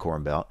Eastern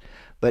Corn Belt.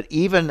 But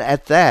even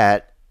at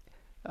that,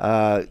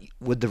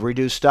 with the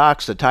reduced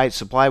stocks, the tight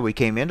supply we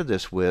came into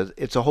this with,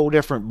 it's a whole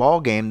different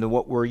ballgame than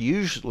what we're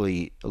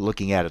usually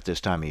looking at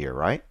this time of year,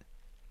 right?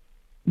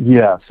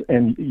 Yes,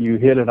 and you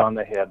hit it on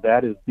the head.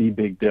 That is the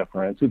big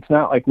difference. It's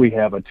not like we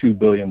have a 2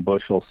 billion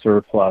bushel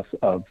surplus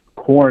of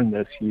corn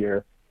this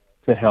year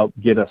to help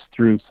get us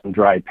through some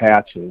dry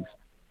patches.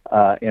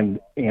 And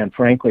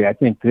frankly, I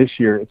think this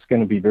year it's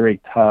going to be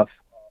very tough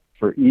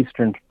for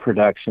Eastern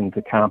production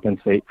to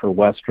compensate for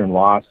Western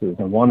losses.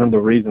 And one of the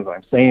reasons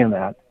I'm saying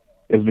that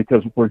is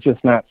because we're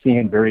just not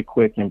seeing very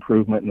quick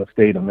improvement in the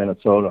state of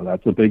Minnesota.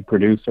 That's a big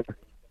producer.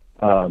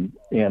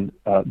 And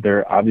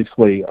they're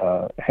obviously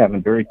having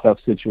a very tough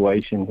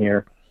situation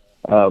here.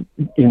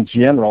 In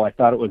general, I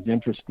thought it was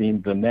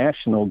interesting. The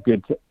national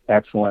good to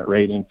excellent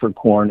rating for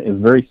corn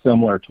is very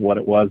similar to what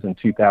it was in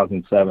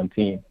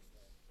 2017.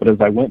 But as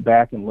I went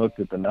back and looked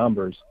at the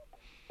numbers,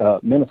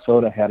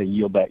 Minnesota had a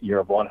yield that year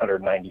of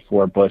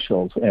 194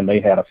 bushels, and they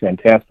had a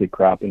fantastic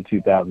crop in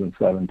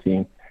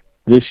 2017.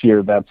 This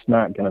year, that's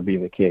not going to be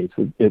the case.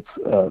 It's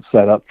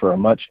set up for a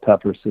much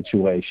tougher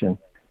situation.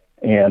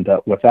 And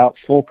without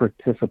full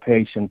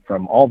participation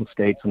from all the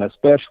states, and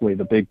especially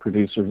the big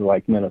producers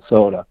like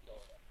Minnesota,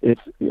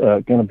 it's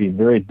going to be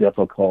very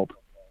difficult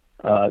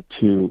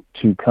to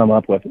come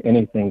up with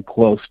anything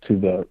close to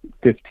the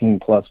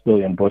 15+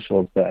 billion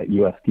bushels that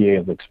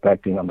USDA is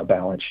expecting on the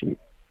balance sheet.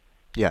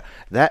 Yeah,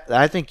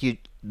 I think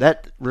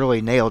that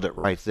really nailed it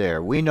right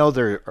there. We know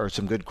there are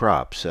some good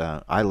crops.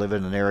 I live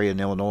in an area in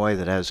Illinois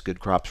that has good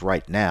crops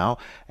right now,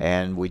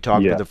 and we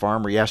talked with a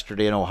farmer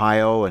yesterday in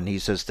Ohio, and he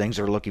says things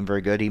are looking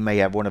very good. He may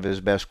have one of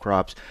his best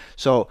crops.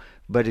 So,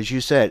 but as you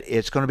said,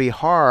 it's going to be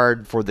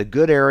hard for the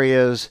good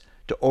areas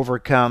to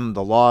overcome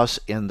the loss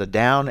in the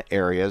down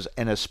areas,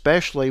 and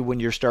especially when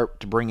you start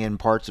to bring in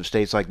parts of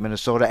states like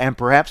Minnesota and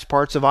perhaps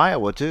parts of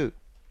Iowa too.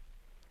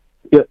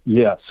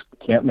 Yes,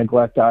 can't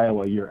neglect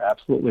Iowa. You're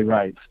absolutely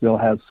right. Still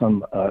has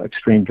some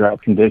extreme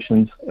drought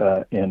conditions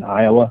in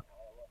Iowa,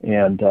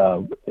 and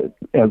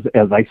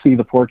as I see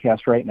the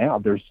forecast right now,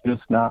 there's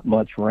just not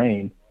much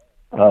rain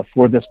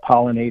for this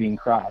pollinating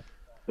crop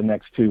the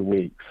next 2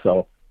 weeks.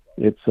 So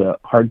it's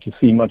hard to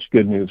see much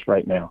good news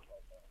right now.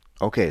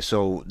 Okay,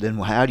 so then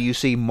how do you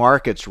see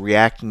markets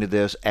reacting to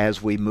this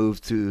as we move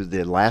through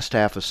the last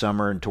half of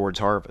summer and towards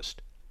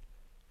harvest?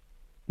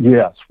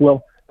 Yes,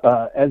 well,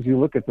 as you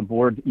look at the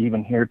board,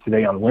 even here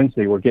today on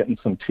Wednesday, we're getting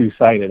some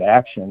two-sided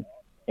action.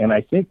 And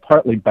I think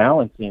partly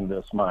balancing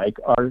this, Mike,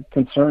 are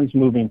concerns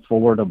moving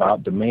forward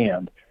about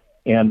demand.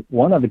 And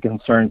one of the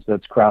concerns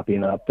that's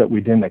cropping up that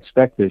we didn't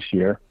expect this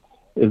year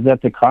is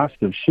that the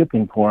cost of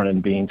shipping corn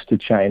and beans to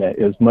China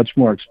is much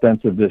more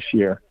expensive this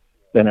year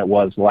than it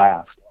was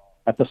last.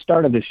 At the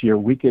start of this year,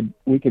 we could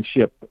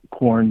ship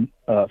corn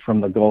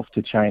from the Gulf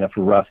to China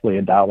for roughly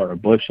 $1 a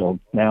bushel.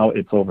 Now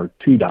it's over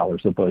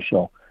 $2 a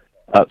bushel.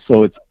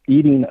 So it's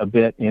eating a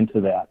bit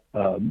into that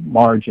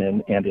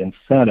margin and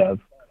incentive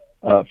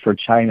for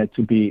China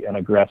to be an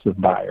aggressive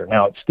buyer.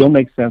 Now, it still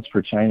makes sense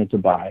for China to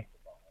buy,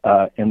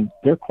 and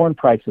their corn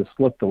prices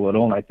slipped a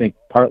little, and I think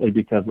partly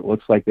because it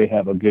looks like they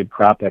have a good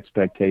crop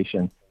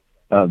expectation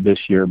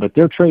this year. But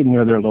they're trading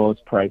near their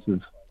lowest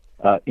prices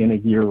in a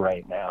year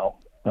right now,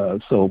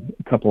 so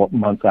a couple of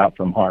months out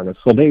from harvest.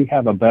 So they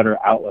have a better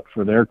outlook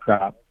for their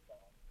crop.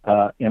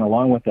 And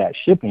along with that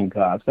shipping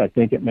cost, I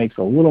think it makes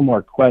a little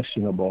more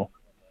questionable.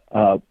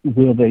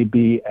 Will they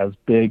be as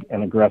big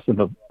and aggressive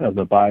as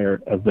a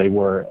buyer as they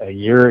were a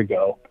year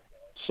ago?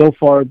 So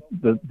far,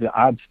 the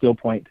odds still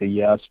point to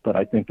yes, but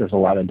I think there's a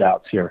lot of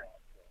doubts here.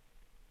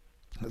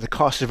 The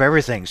cost of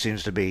everything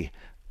seems to be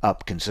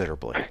up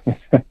considerably.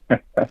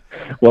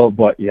 Well,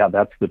 but yeah,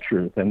 that's the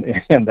truth, and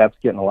that's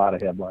getting a lot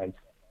of headlines.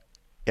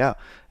 Yeah,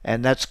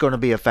 and that's going to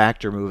be a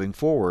factor moving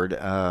forward.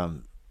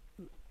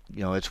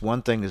 It's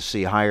one thing to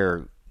see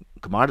higher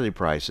commodity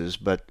prices,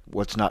 but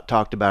what's not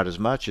talked about as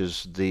much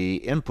is the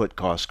input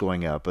costs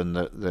going up and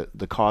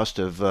the cost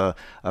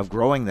of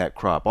growing that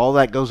crop. All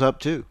that goes up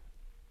too.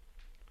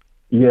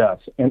 Yes,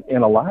 and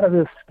a lot of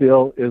this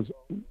still is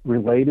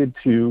related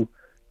to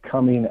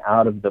coming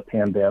out of the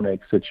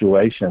pandemic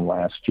situation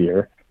last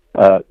year.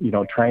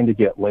 Trying to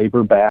get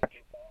labor back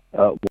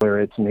where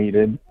it's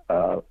needed,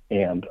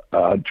 and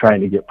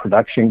trying to get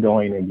production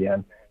going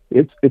again.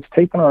 It's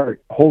taken our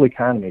whole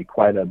economy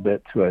quite a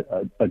bit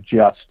to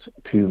adjust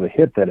to the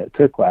hit that it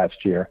took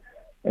last year,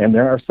 and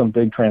there are some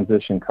big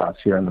transition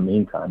costs here in the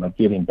meantime of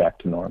getting back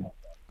to normal.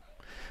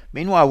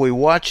 Meanwhile, we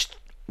watched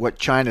what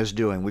China's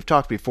doing. We've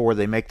talked before,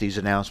 they make these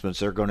announcements.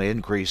 They're going to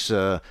increase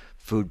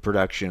food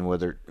production,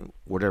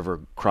 whatever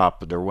crop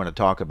they want to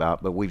talk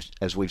about. But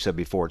as we've said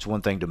before, it's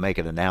one thing to make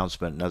an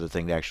announcement, another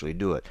thing to actually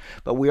do it.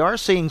 But we are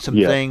seeing some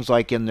things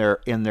like in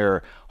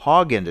their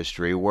hog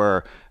industry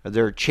where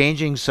they're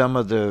changing some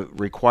of the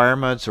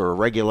requirements or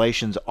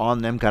regulations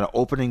on them, kind of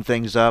opening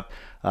things up.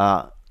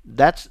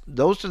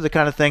 Those are the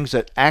kind of things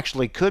that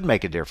actually could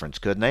make a difference,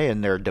 couldn't they,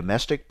 in their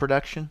domestic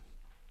production?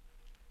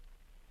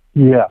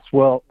 Yes,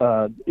 well,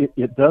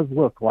 it does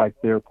look like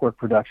their pork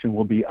production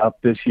will be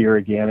up this year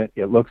again.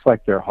 It looks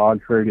like their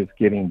hog herd is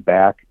getting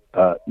back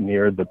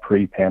near the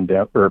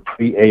pre-pandemic or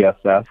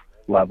pre-ASF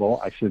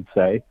level, I should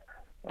say,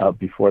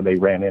 before they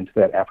ran into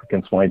that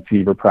African swine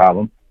fever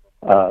problem.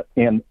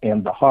 And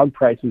the hog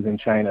prices in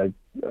China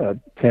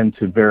tend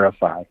to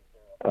verify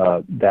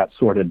that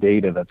sort of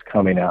data that's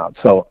coming out.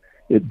 So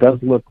it does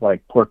look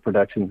like pork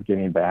production is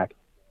getting back.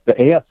 The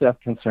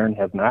ASF concern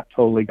has not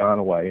totally gone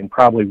away and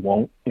probably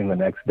won't in the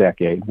next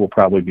decade. We'll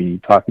probably be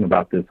talking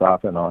about this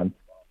off and on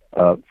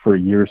for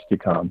years to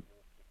come.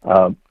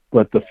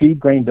 But the feed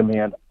grain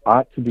demand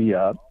ought to be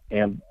up.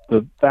 And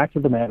the fact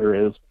of the matter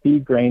is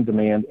feed grain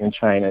demand in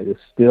China is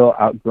still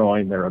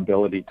outgrowing their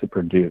ability to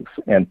produce.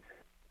 And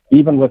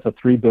even with a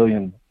 $3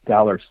 billion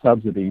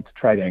subsidy to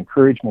try to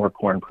encourage more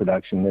corn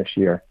production this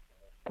year,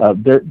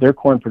 their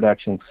corn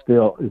production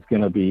still is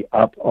going to be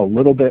up a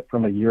little bit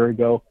from a year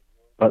ago,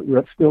 but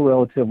still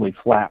relatively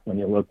flat when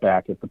you look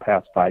back at the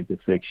past 5 to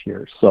 6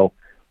 years. So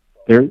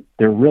they're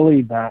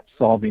really not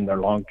solving their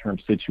long-term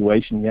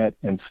situation yet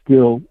and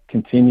still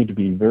continue to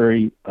be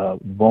very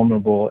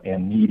vulnerable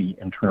and needy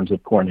in terms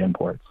of corn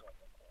imports.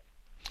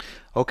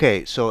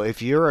 Okay, so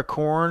if you're a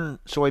corn,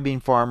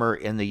 soybean farmer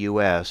in the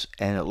U.S.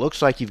 and it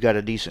looks like you've got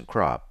a decent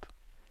crop,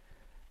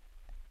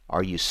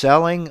 are you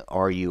selling?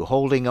 Are you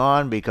holding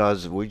on?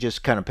 Because we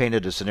just kind of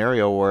painted a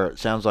scenario where it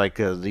sounds like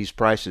these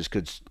prices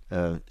could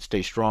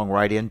stay strong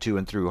right into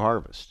and through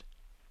harvest.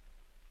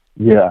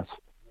 Yes.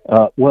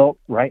 Well,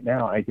 right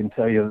now I can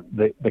tell you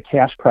the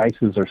cash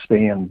prices are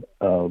staying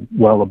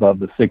well above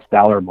the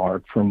 $6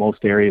 mark for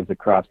most areas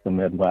across the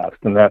Midwest,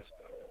 and that's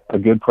a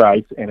good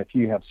price. And if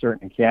you have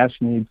certain cash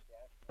needs,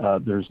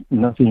 there's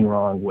nothing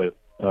wrong with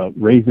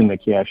raising the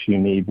cash you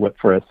need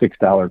for a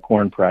 $6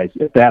 corn price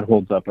if that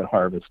holds up at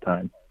harvest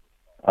time.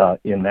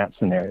 In that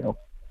scenario,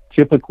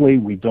 typically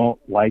we don't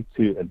like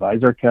to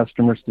advise our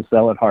customers to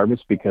sell at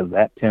harvest because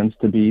that tends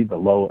to be the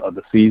low of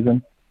the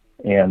season.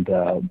 And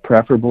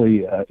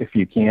preferably, if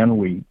you can,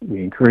 we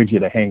encourage you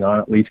to hang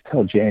on at least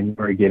till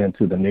January, get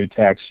into the new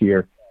tax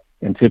year.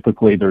 And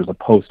typically there's a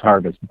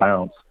post-harvest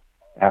bounce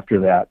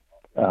after that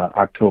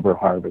October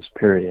harvest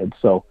period.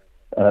 So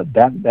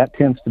that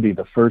tends to be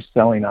the first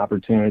selling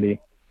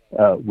opportunity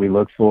we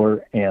look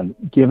for. And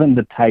given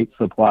the tight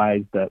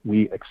supplies that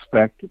we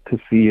expect to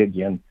see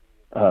again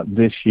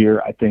this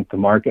year, I think the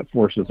market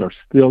forces are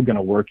still going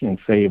to work in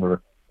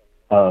favor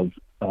of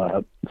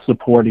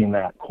supporting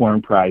that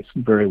corn price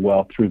very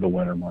well through the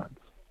winter months.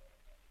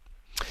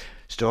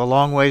 Still a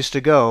long ways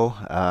to go,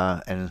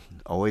 and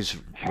always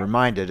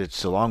reminded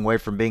it's a long way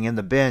from being in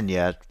the bin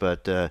yet,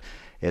 but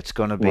it's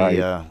going to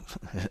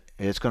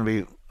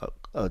be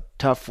a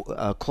tough,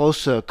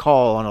 close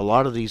call on a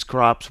lot of these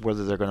crops,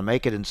 whether they're going to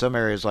make it in some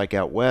areas like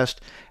out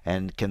west,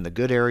 and can the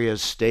good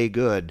areas stay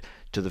good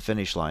to the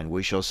finish line.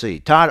 We shall see.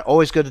 Todd,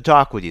 always good to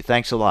talk with you.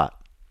 Thanks a lot.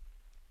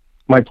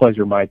 My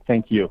pleasure, Mike.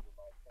 Thank you.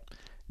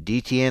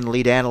 DTN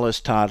lead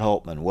analyst Todd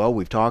Hultman. Well,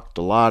 we've talked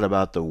a lot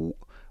about the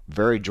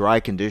very dry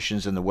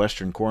conditions in the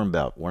western Corn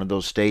Belt. One of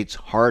those states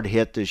hard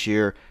hit this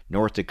year,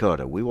 North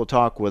Dakota. We will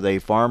talk with a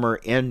farmer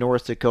in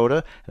North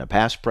Dakota and a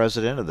past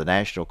president of the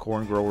National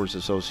Corn Growers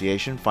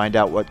Association, find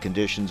out what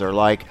conditions are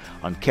like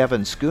on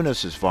Kevin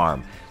Scunes'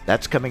 farm.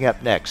 That's coming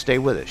up next. Stay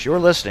with us. You're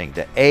listening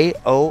to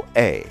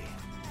AOA.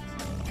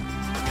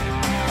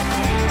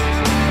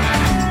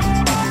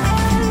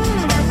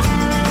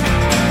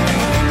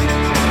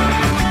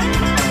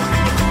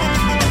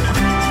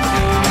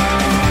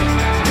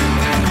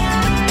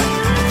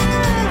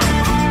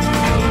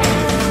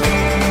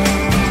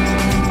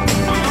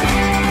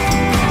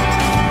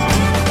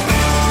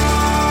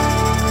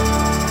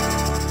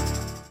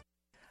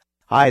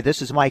 Hi,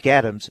 this is Mike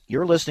Adams.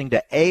 You're listening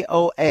to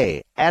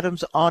AOA,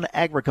 Adams on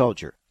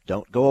Agriculture.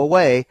 Don't go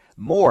away.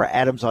 More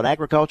Adams on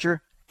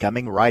Agriculture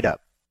coming right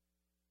up.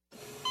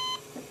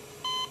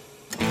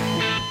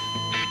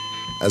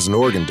 As an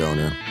organ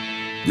donor,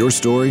 your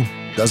story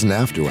doesn't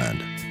have to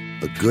end.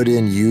 The good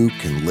in you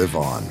can live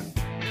on.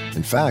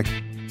 In fact,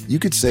 you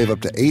could save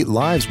up to 8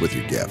 lives with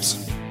your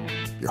gifts.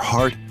 Your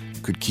heart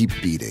could keep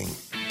beating.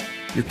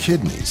 Your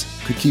kidneys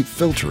could keep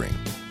filtering.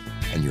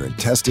 And your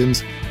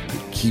intestines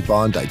could keep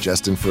on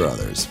digesting for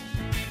others.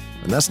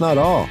 And that's not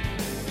all.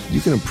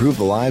 You can improve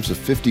the lives of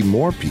 50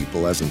 more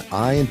people as an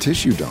eye and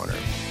tissue donor.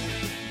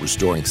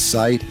 restoring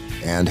sight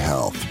and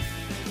health.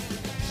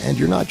 And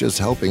you're not just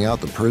helping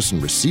out the person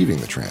receiving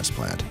the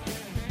transplant.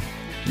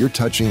 You're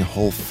touching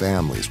whole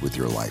families with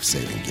your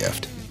life-saving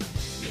gift.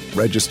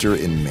 Register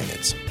in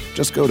minutes.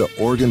 Just go to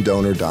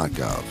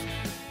organdonor.gov.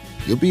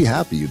 You'll be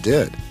happy you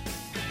did.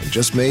 And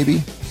just maybe,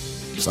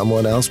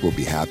 someone else will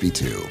be happy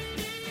too.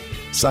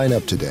 Sign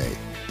up today.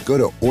 Go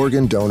to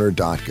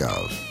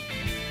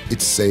organdonor.gov.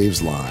 It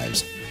saves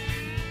lives.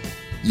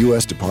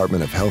 U.S.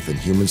 Department of Health and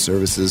Human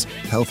Services,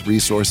 Health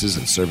Resources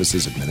and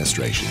Services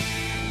Administration.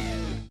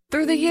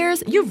 Through the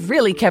years, you've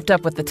really kept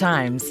up with the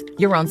times.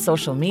 You're on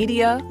social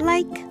media.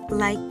 Like,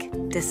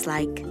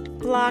 dislike,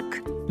 block.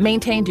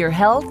 Maintained your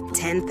health.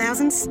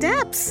 10,000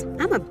 steps.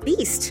 I'm a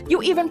beast.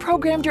 You even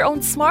programmed your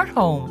own smart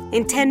home.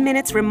 In 10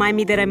 minutes, remind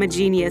me that I'm a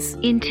genius.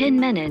 In 10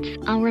 minutes,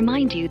 I'll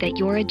remind you that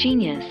you're a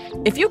genius.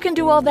 If you can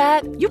do all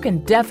that, you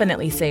can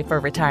definitely save for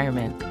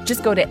retirement.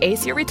 Just go to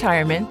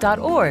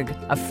aceyourretirement.org,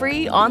 a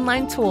free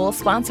online tool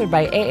sponsored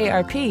by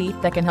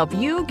AARP that can help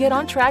you get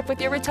on track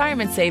with your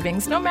retirement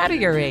savings no matter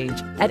your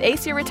age. At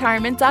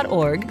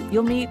aceyourretirement.org,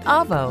 you'll meet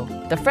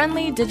Avo, the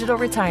friendly digital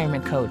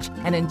retirement coach,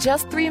 and in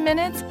just 3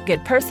 minutes,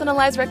 get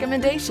personalized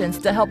recommendations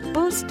to help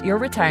boost your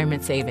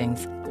retirement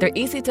savings. They're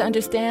easy to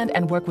understand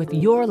and work with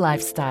your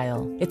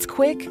lifestyle. It's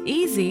quick,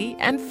 easy,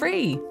 and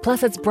free.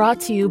 Plus, it's brought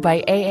to you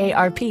by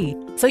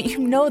AARP, so you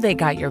know they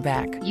got your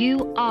back.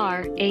 You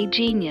are a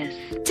genius.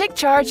 Take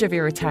charge of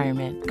your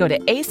retirement. Go to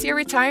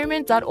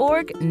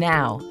aceyourretirement.org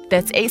now.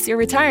 That's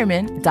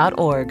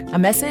aceyourretirement.org. A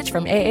message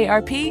from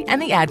AARP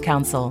and the Ad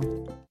Council.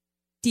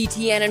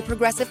 DTN and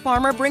Progressive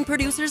Farmer bring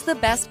producers the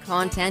best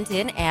content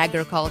in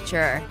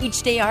agriculture.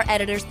 Each day, our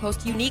editors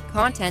post unique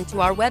content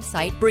to our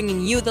website,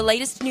 bringing you the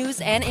latest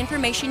news and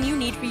information you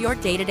need for your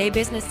day-to-day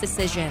business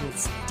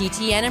decisions.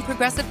 DTN and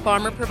Progressive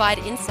Farmer provide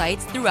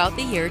insights throughout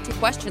the year to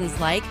questions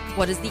like,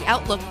 what is the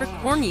outlook for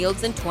corn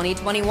yields in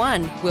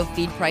 2021? Will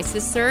feed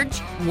prices surge?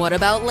 What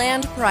about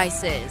land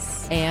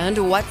prices?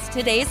 And what's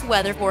today's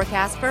weather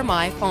forecast for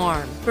my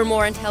farm? For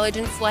more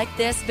intelligence like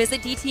this, visit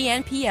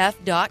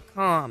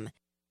dtnpf.com.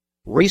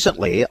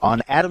 Recently,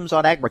 on Adams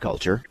on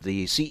Agriculture,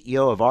 the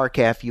CEO of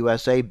RCAF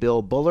USA,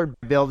 Bill Bullard.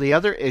 Bill, the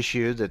other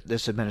issue that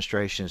this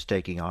administration is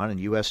taking on, and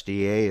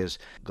USDA is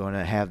going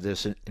to have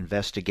this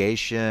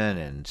investigation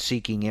and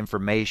seeking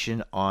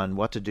information on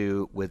what to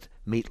do with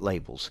meat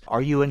labels.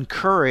 Are you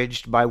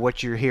encouraged by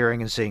what you're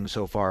hearing and seeing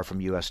so far from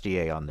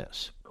USDA on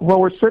this? Well,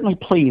 we're certainly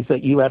pleased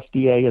that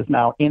USDA is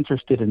now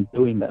interested in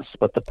doing this.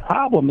 But the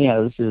problem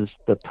is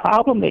the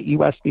problem that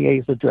USDA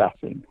is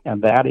addressing,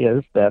 and that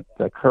is that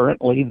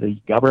currently the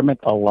government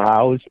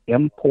allows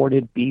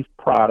imported beef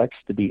products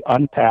to be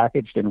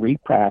unpackaged and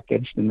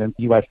repackaged and then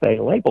USA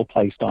label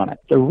placed on it.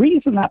 The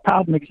reason that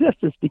problem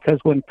exists is because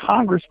when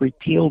Congress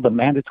repealed the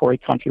mandatory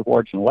country of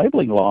origin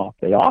labeling law,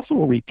 they also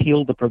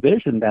repealed the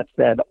provision that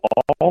said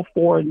all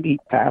foreign meat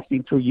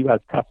passing through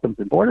U.S. Customs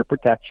and Border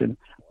Protection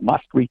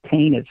must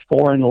retain its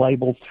foreign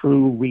label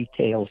through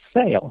retail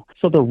sale.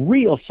 So the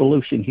real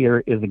solution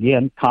here is,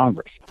 again,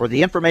 Congress. For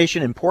the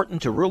information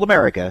important to rural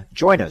America,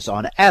 join us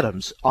on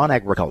Adams on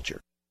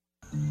Agriculture.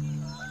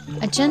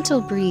 A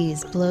gentle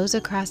breeze blows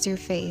across your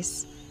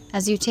face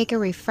as you take a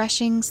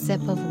refreshing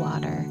sip of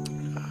water,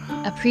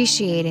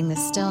 appreciating the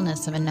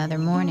stillness of another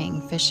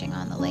morning fishing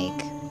on the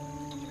lake.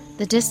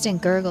 The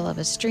distant gurgle of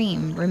a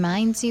stream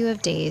reminds you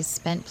of days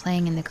spent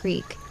playing in the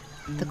creek,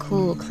 the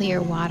cool,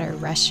 clear water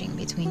rushing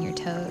between your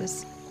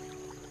toes.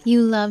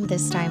 You love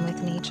this time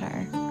with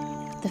nature,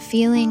 the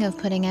feeling of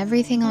putting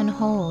everything on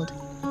hold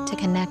to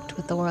connect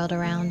with the world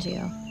around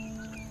you.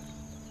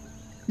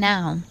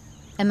 Now,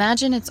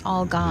 imagine it's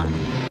all gone.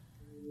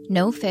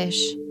 No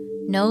fish,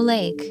 no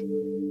lake,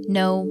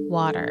 no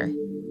water.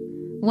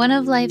 One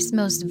of life's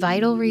most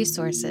vital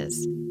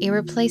resources,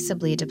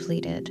 irreplaceably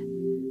depleted.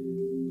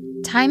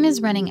 Time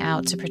is running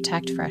out to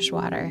protect fresh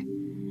water,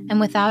 and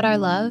without our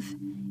love,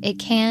 it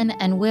can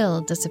and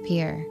will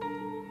disappear.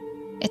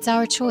 It's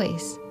our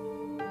choice.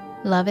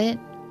 Love it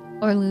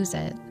or lose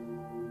it.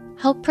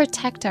 Help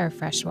protect our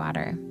fresh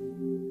water.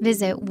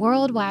 Visit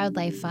World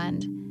Wildlife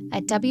Fund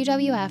at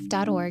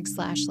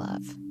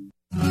wwf.org/love.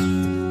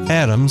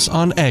 Adams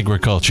on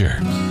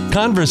Agriculture.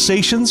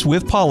 Conversations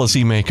with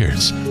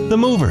policymakers, the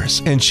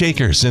movers and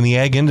shakers in the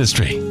ag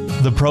industry,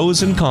 the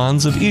pros and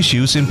cons of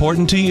issues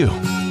important to you,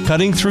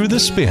 cutting through the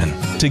spin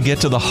to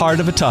get to the heart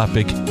of a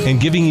topic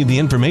and giving you the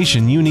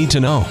information you need to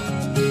know.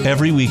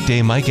 Every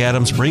weekday, Mike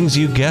Adams brings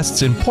you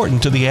guests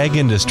important to the ag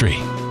industry.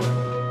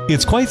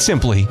 It's quite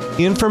simply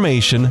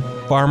information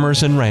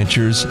farmers and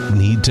ranchers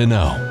need to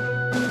know.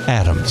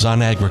 Adams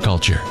on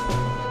Agriculture.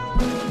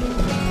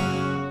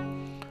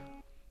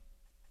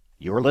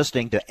 You're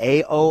listening to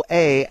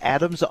AOA,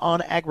 Adams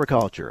on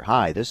Agriculture.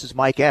 Hi, this is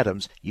Mike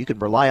Adams. You can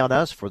rely on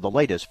us for the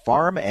latest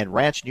farm and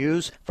ranch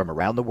news from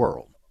around the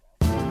world.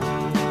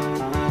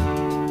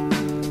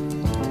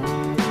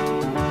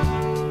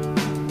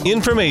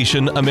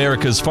 Information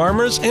America's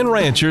farmers and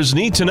ranchers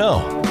need to know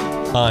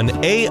on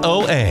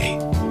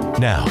AOA.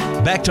 Now,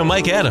 back to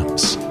Mike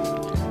Adams.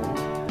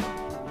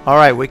 All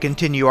right, we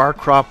continue our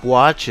crop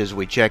watch as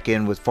we check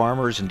in with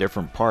farmers in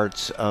different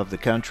parts of the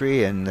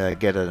country and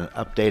get an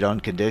update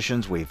on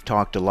conditions. We've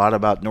talked a lot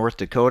about North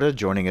Dakota.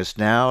 Joining us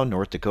now,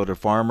 North Dakota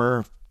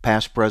farmer,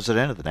 past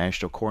president of the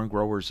National Corn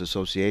Growers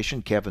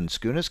Association, Kevin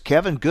Scunes.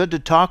 Kevin, good to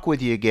talk with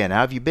you again.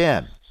 How have you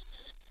been?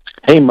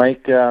 Hey,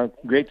 Mike.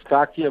 Great to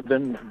talk to you. I've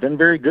been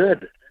very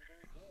good.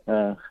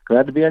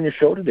 Glad to be on your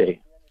show today.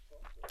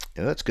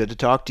 Yeah, it's good to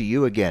talk to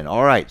you again.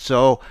 All right,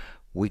 so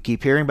we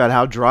keep hearing about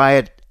how dry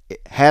it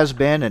has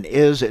been and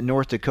is in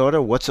North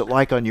Dakota. What's it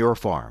like on your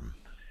farm?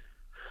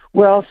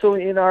 Well, so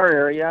in our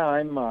area,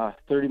 I'm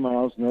 30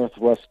 miles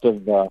northwest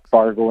of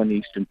Fargo in the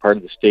eastern part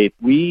of the state.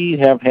 We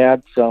have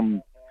had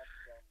some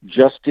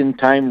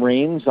just-in-time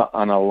rains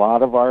on a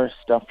lot of our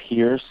stuff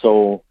here,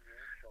 so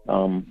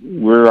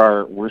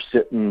we're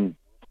sitting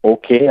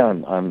okay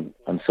on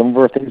some of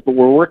our things, but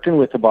we're working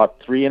with about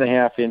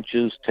 3.5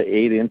 inches to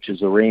 8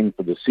 inches of rain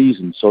for the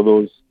season. So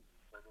those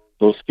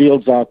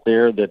fields out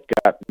there that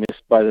got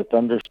missed by the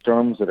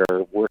thunderstorms that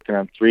are working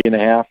on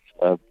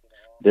 3.5,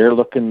 they're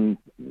looking,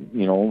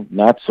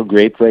 not so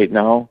great right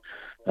now.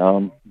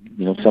 Some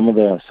of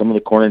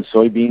the corn and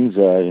soybeans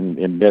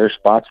in better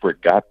spots where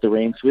it got the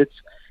rain. So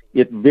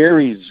it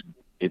varies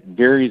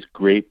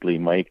greatly,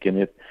 Mike, and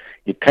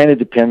it kind of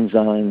depends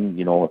on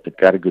if it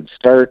got a good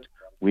start.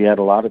 We had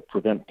a lot of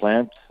prevent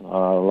plant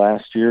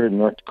last year in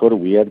North Dakota.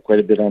 We had quite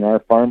a bit on our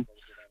farm,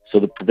 so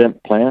the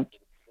prevent plant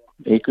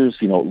acres,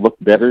 look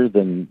better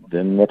than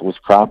what was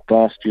cropped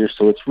last year.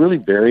 So it's really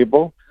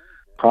variable,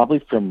 probably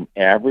from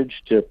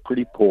average to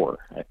pretty poor,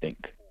 I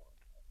think.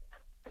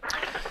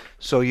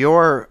 So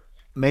you're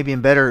maybe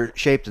in better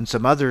shape than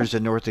some others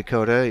in North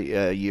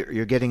Dakota.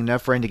 You're getting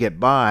enough rain to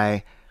get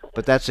by,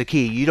 but that's the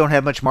key. You don't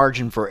have much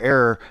margin for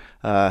error.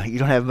 You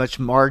don't have much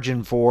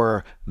margin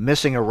for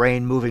missing a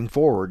rain moving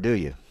forward, do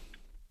you?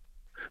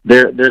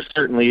 There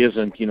certainly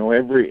isn't.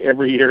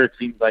 Every year it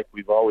seems like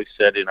we've always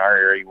said in our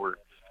area we're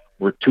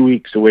 2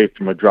 weeks away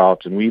from a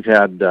drought, and we've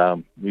had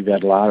a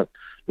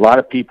lot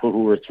of people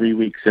who are 3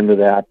 weeks into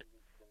that.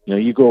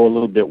 You go a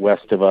little bit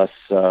west of us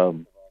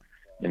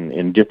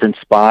in different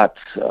spots,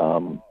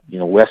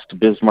 west of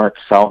Bismarck,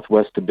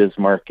 southwest of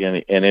Bismarck,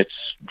 and it's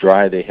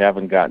dry. They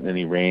haven't gotten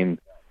any rain.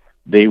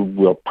 They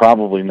will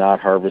probably not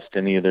harvest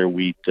any of their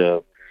wheat.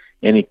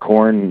 Any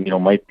corn,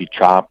 might be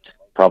chopped.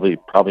 Probably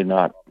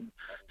not.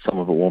 Some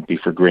of it won't be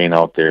for grain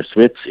out there. So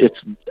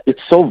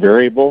it's so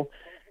variable.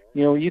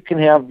 You can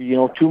have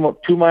 2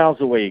 miles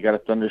away you got a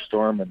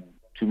thunderstorm, and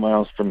 2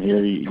 miles from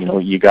here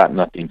you got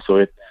nothing. So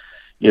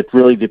it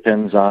really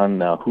depends on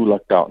who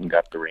lucked out and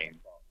got the rain.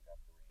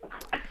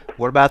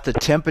 What about the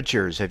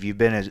temperatures? Have you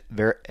been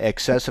very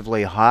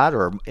excessively hot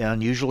or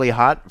unusually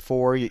hot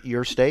for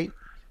your state?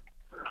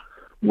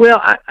 Well,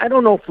 I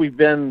don't know if we've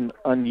been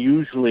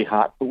unusually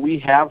hot, but we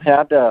have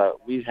had a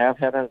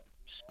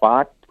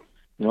spot,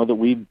 that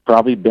we've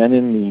probably been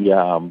in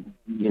the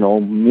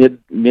mid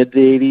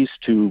 80s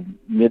to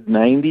mid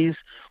 90s,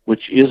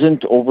 which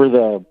isn't over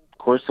the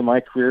course of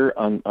my career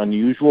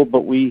unusual,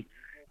 but we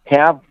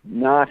have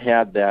not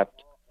had that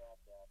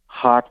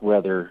hot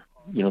weather,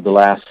 the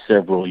last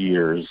several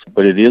years.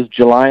 But it is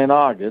July and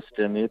August,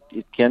 and it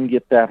can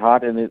get that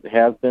hot, and it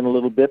has been a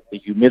little bit. The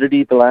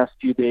humidity the last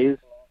few days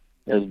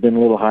has been a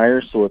little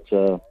higher, so it's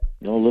a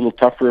little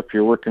tougher if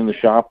you're working in the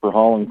shop or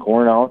hauling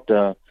corn out.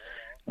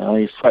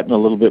 You're sweating a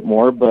little bit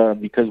more, but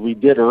because we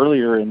did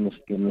earlier in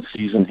the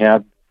season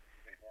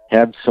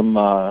had some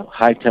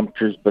high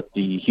temperatures, but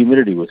the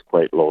humidity was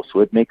quite low, so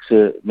it makes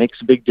a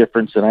big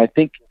difference. And I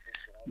think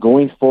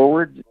going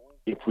forward,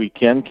 if we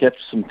can catch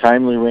some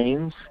timely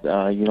rains,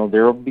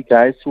 there will be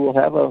guys who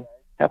will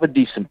have a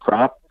decent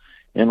crop,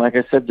 and like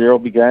I said, there will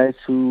be guys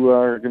who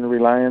are going to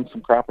rely on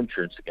some crop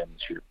insurance again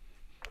this year.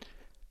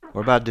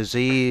 What about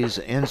disease,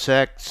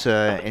 insects,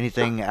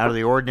 anything out of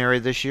the ordinary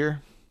this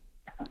year?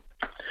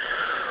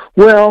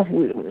 Well,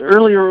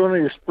 earlier when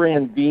we were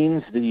spraying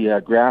beans,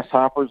 the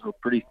grasshoppers were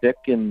pretty thick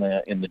in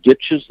the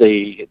ditches.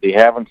 They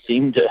haven't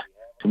seemed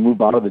to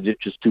move out of the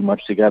ditches too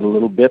much. They got a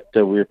little bit.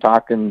 We were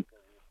talking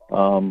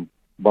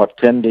about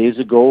 10 days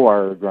ago.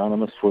 Our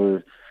agronomists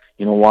were,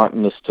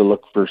 wanting us to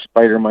look for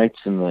spider mites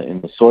in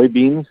the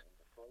soybeans.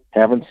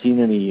 Haven't seen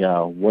any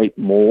white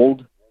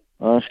mold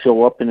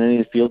show up in any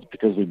of the fields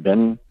because we've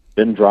been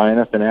dry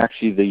enough, and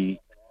actually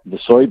the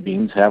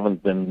soybeans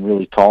haven't been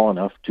really tall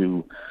enough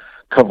to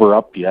cover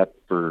up yet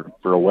for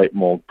a white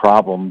mold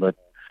problem. But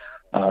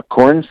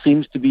corn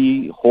seems to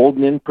be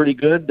holding in pretty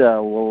good.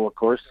 Well, of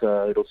course,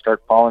 it'll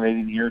start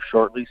pollinating here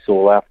shortly, so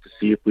we'll have to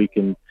see if we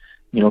can,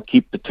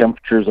 keep the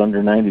temperatures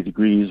under 90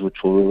 degrees,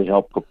 which will really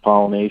help with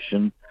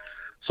pollination.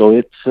 So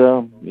it's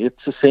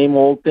the same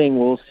old thing.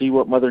 We'll see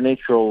what Mother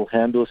Nature will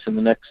hand us in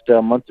the next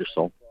month or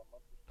so.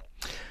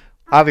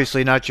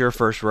 Obviously not your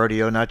first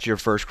rodeo, not your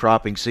first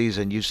cropping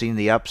season. You've seen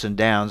the ups and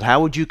downs.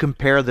 How would you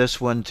compare this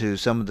one to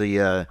some of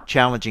the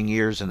challenging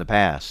years in the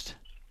past?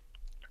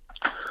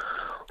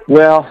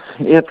 Well,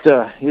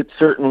 it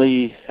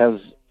certainly has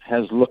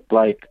looked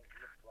like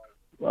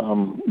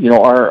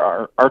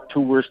our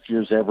two worst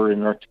years ever in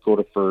North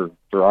Dakota for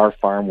our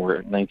farm were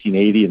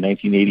 1980 and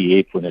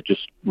 1988 when it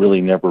just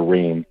really never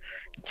rained.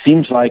 It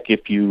seems like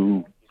if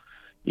you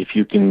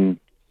can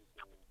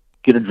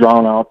get a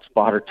drawn out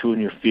spot or two in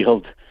your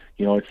field,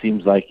 it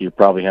seems like you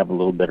probably have a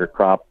little better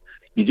crop.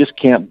 You just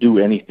can't do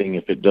anything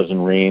if it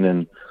doesn't rain.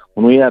 And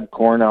when we had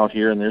corn out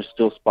here, and there's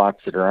still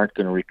spots that aren't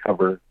going to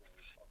recover,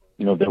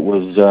 that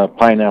was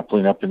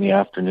pineappling up in the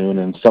afternoon,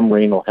 and some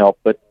rain will help.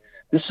 But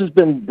this has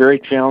been very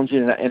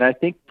challenging, and I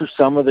think for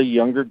some of the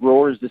younger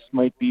growers, this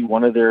might be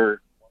one of their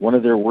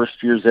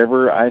worst years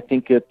ever. I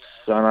think it's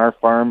on our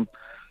farm.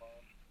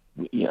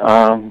 We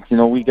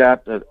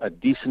got a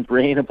decent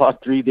rain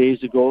about 3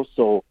 days ago,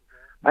 so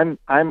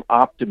I'm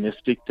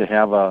optimistic to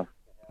have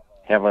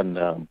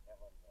an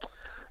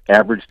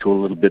average to a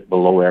little bit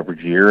below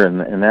average year,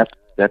 and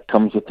that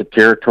comes with the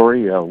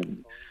territory.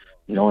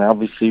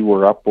 Obviously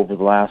we're up over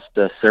the last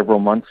several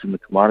months in the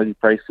commodity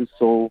prices,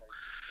 so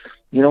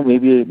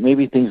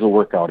maybe things will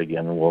work out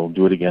again, and we'll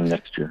do it again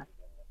next year.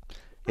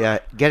 Yeah,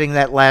 getting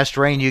that last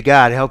rain you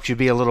got helps you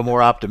be a little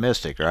more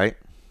optimistic, right?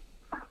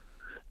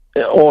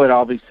 Oh, it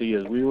obviously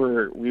is. We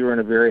were in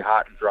a very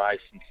hot and dry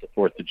since the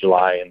 4th of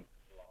July, and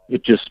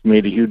it just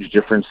made a huge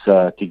difference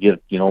to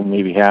get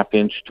maybe half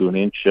inch to an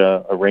inch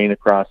of rain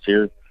across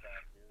here.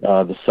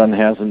 The sun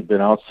hasn't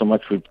been out so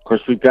much.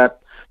 We've got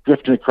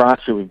drifting across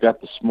here. We've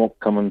got the smoke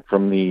coming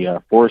from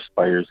the forest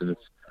fires, and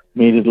it's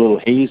made it a little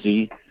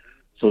hazy.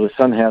 So the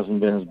sun hasn't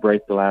been as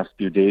bright the last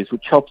few days,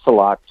 which helps a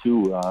lot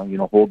too.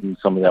 Holding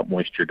some of that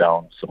moisture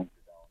down. So.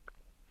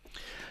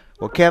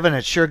 Well, Kevin,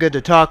 it's sure good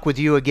to talk with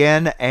you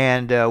again,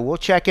 and we'll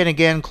check in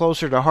again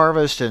closer to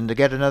harvest and to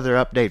get another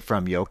update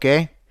from you.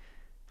 Okay?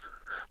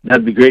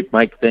 That'd be great,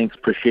 Mike. Thanks.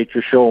 Appreciate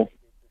your show.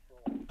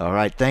 All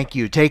right, thank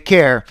you. Take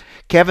care.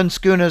 Kevin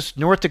Scunes,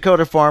 North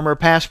Dakota farmer,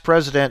 past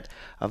president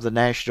of the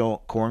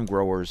National Corn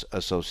Growers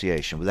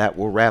Association. With that,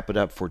 we'll wrap it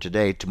up for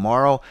today.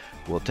 Tomorrow,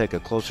 we'll take a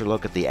closer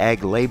look at the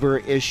ag labor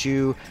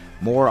issue,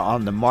 more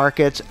on the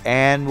markets,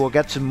 and we'll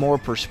get some more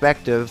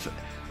perspective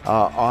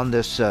on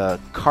this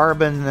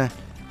carbon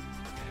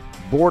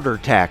border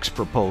tax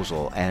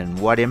proposal and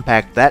what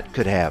impact that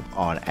could have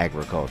on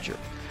agriculture.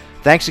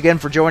 Thanks again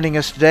for joining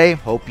us today.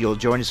 Hope you'll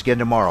join us again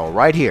tomorrow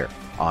right here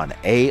on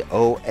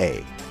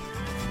AOA.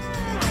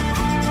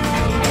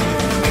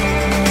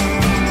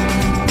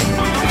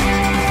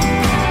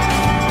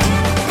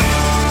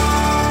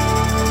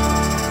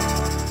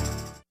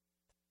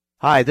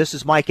 Hi, this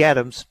is Mike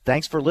Adams.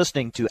 Thanks for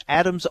listening to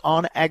Adams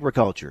on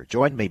Agriculture.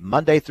 Join me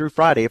Monday through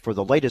Friday for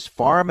the latest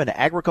farm and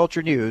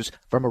agriculture news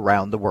from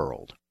around the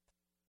world.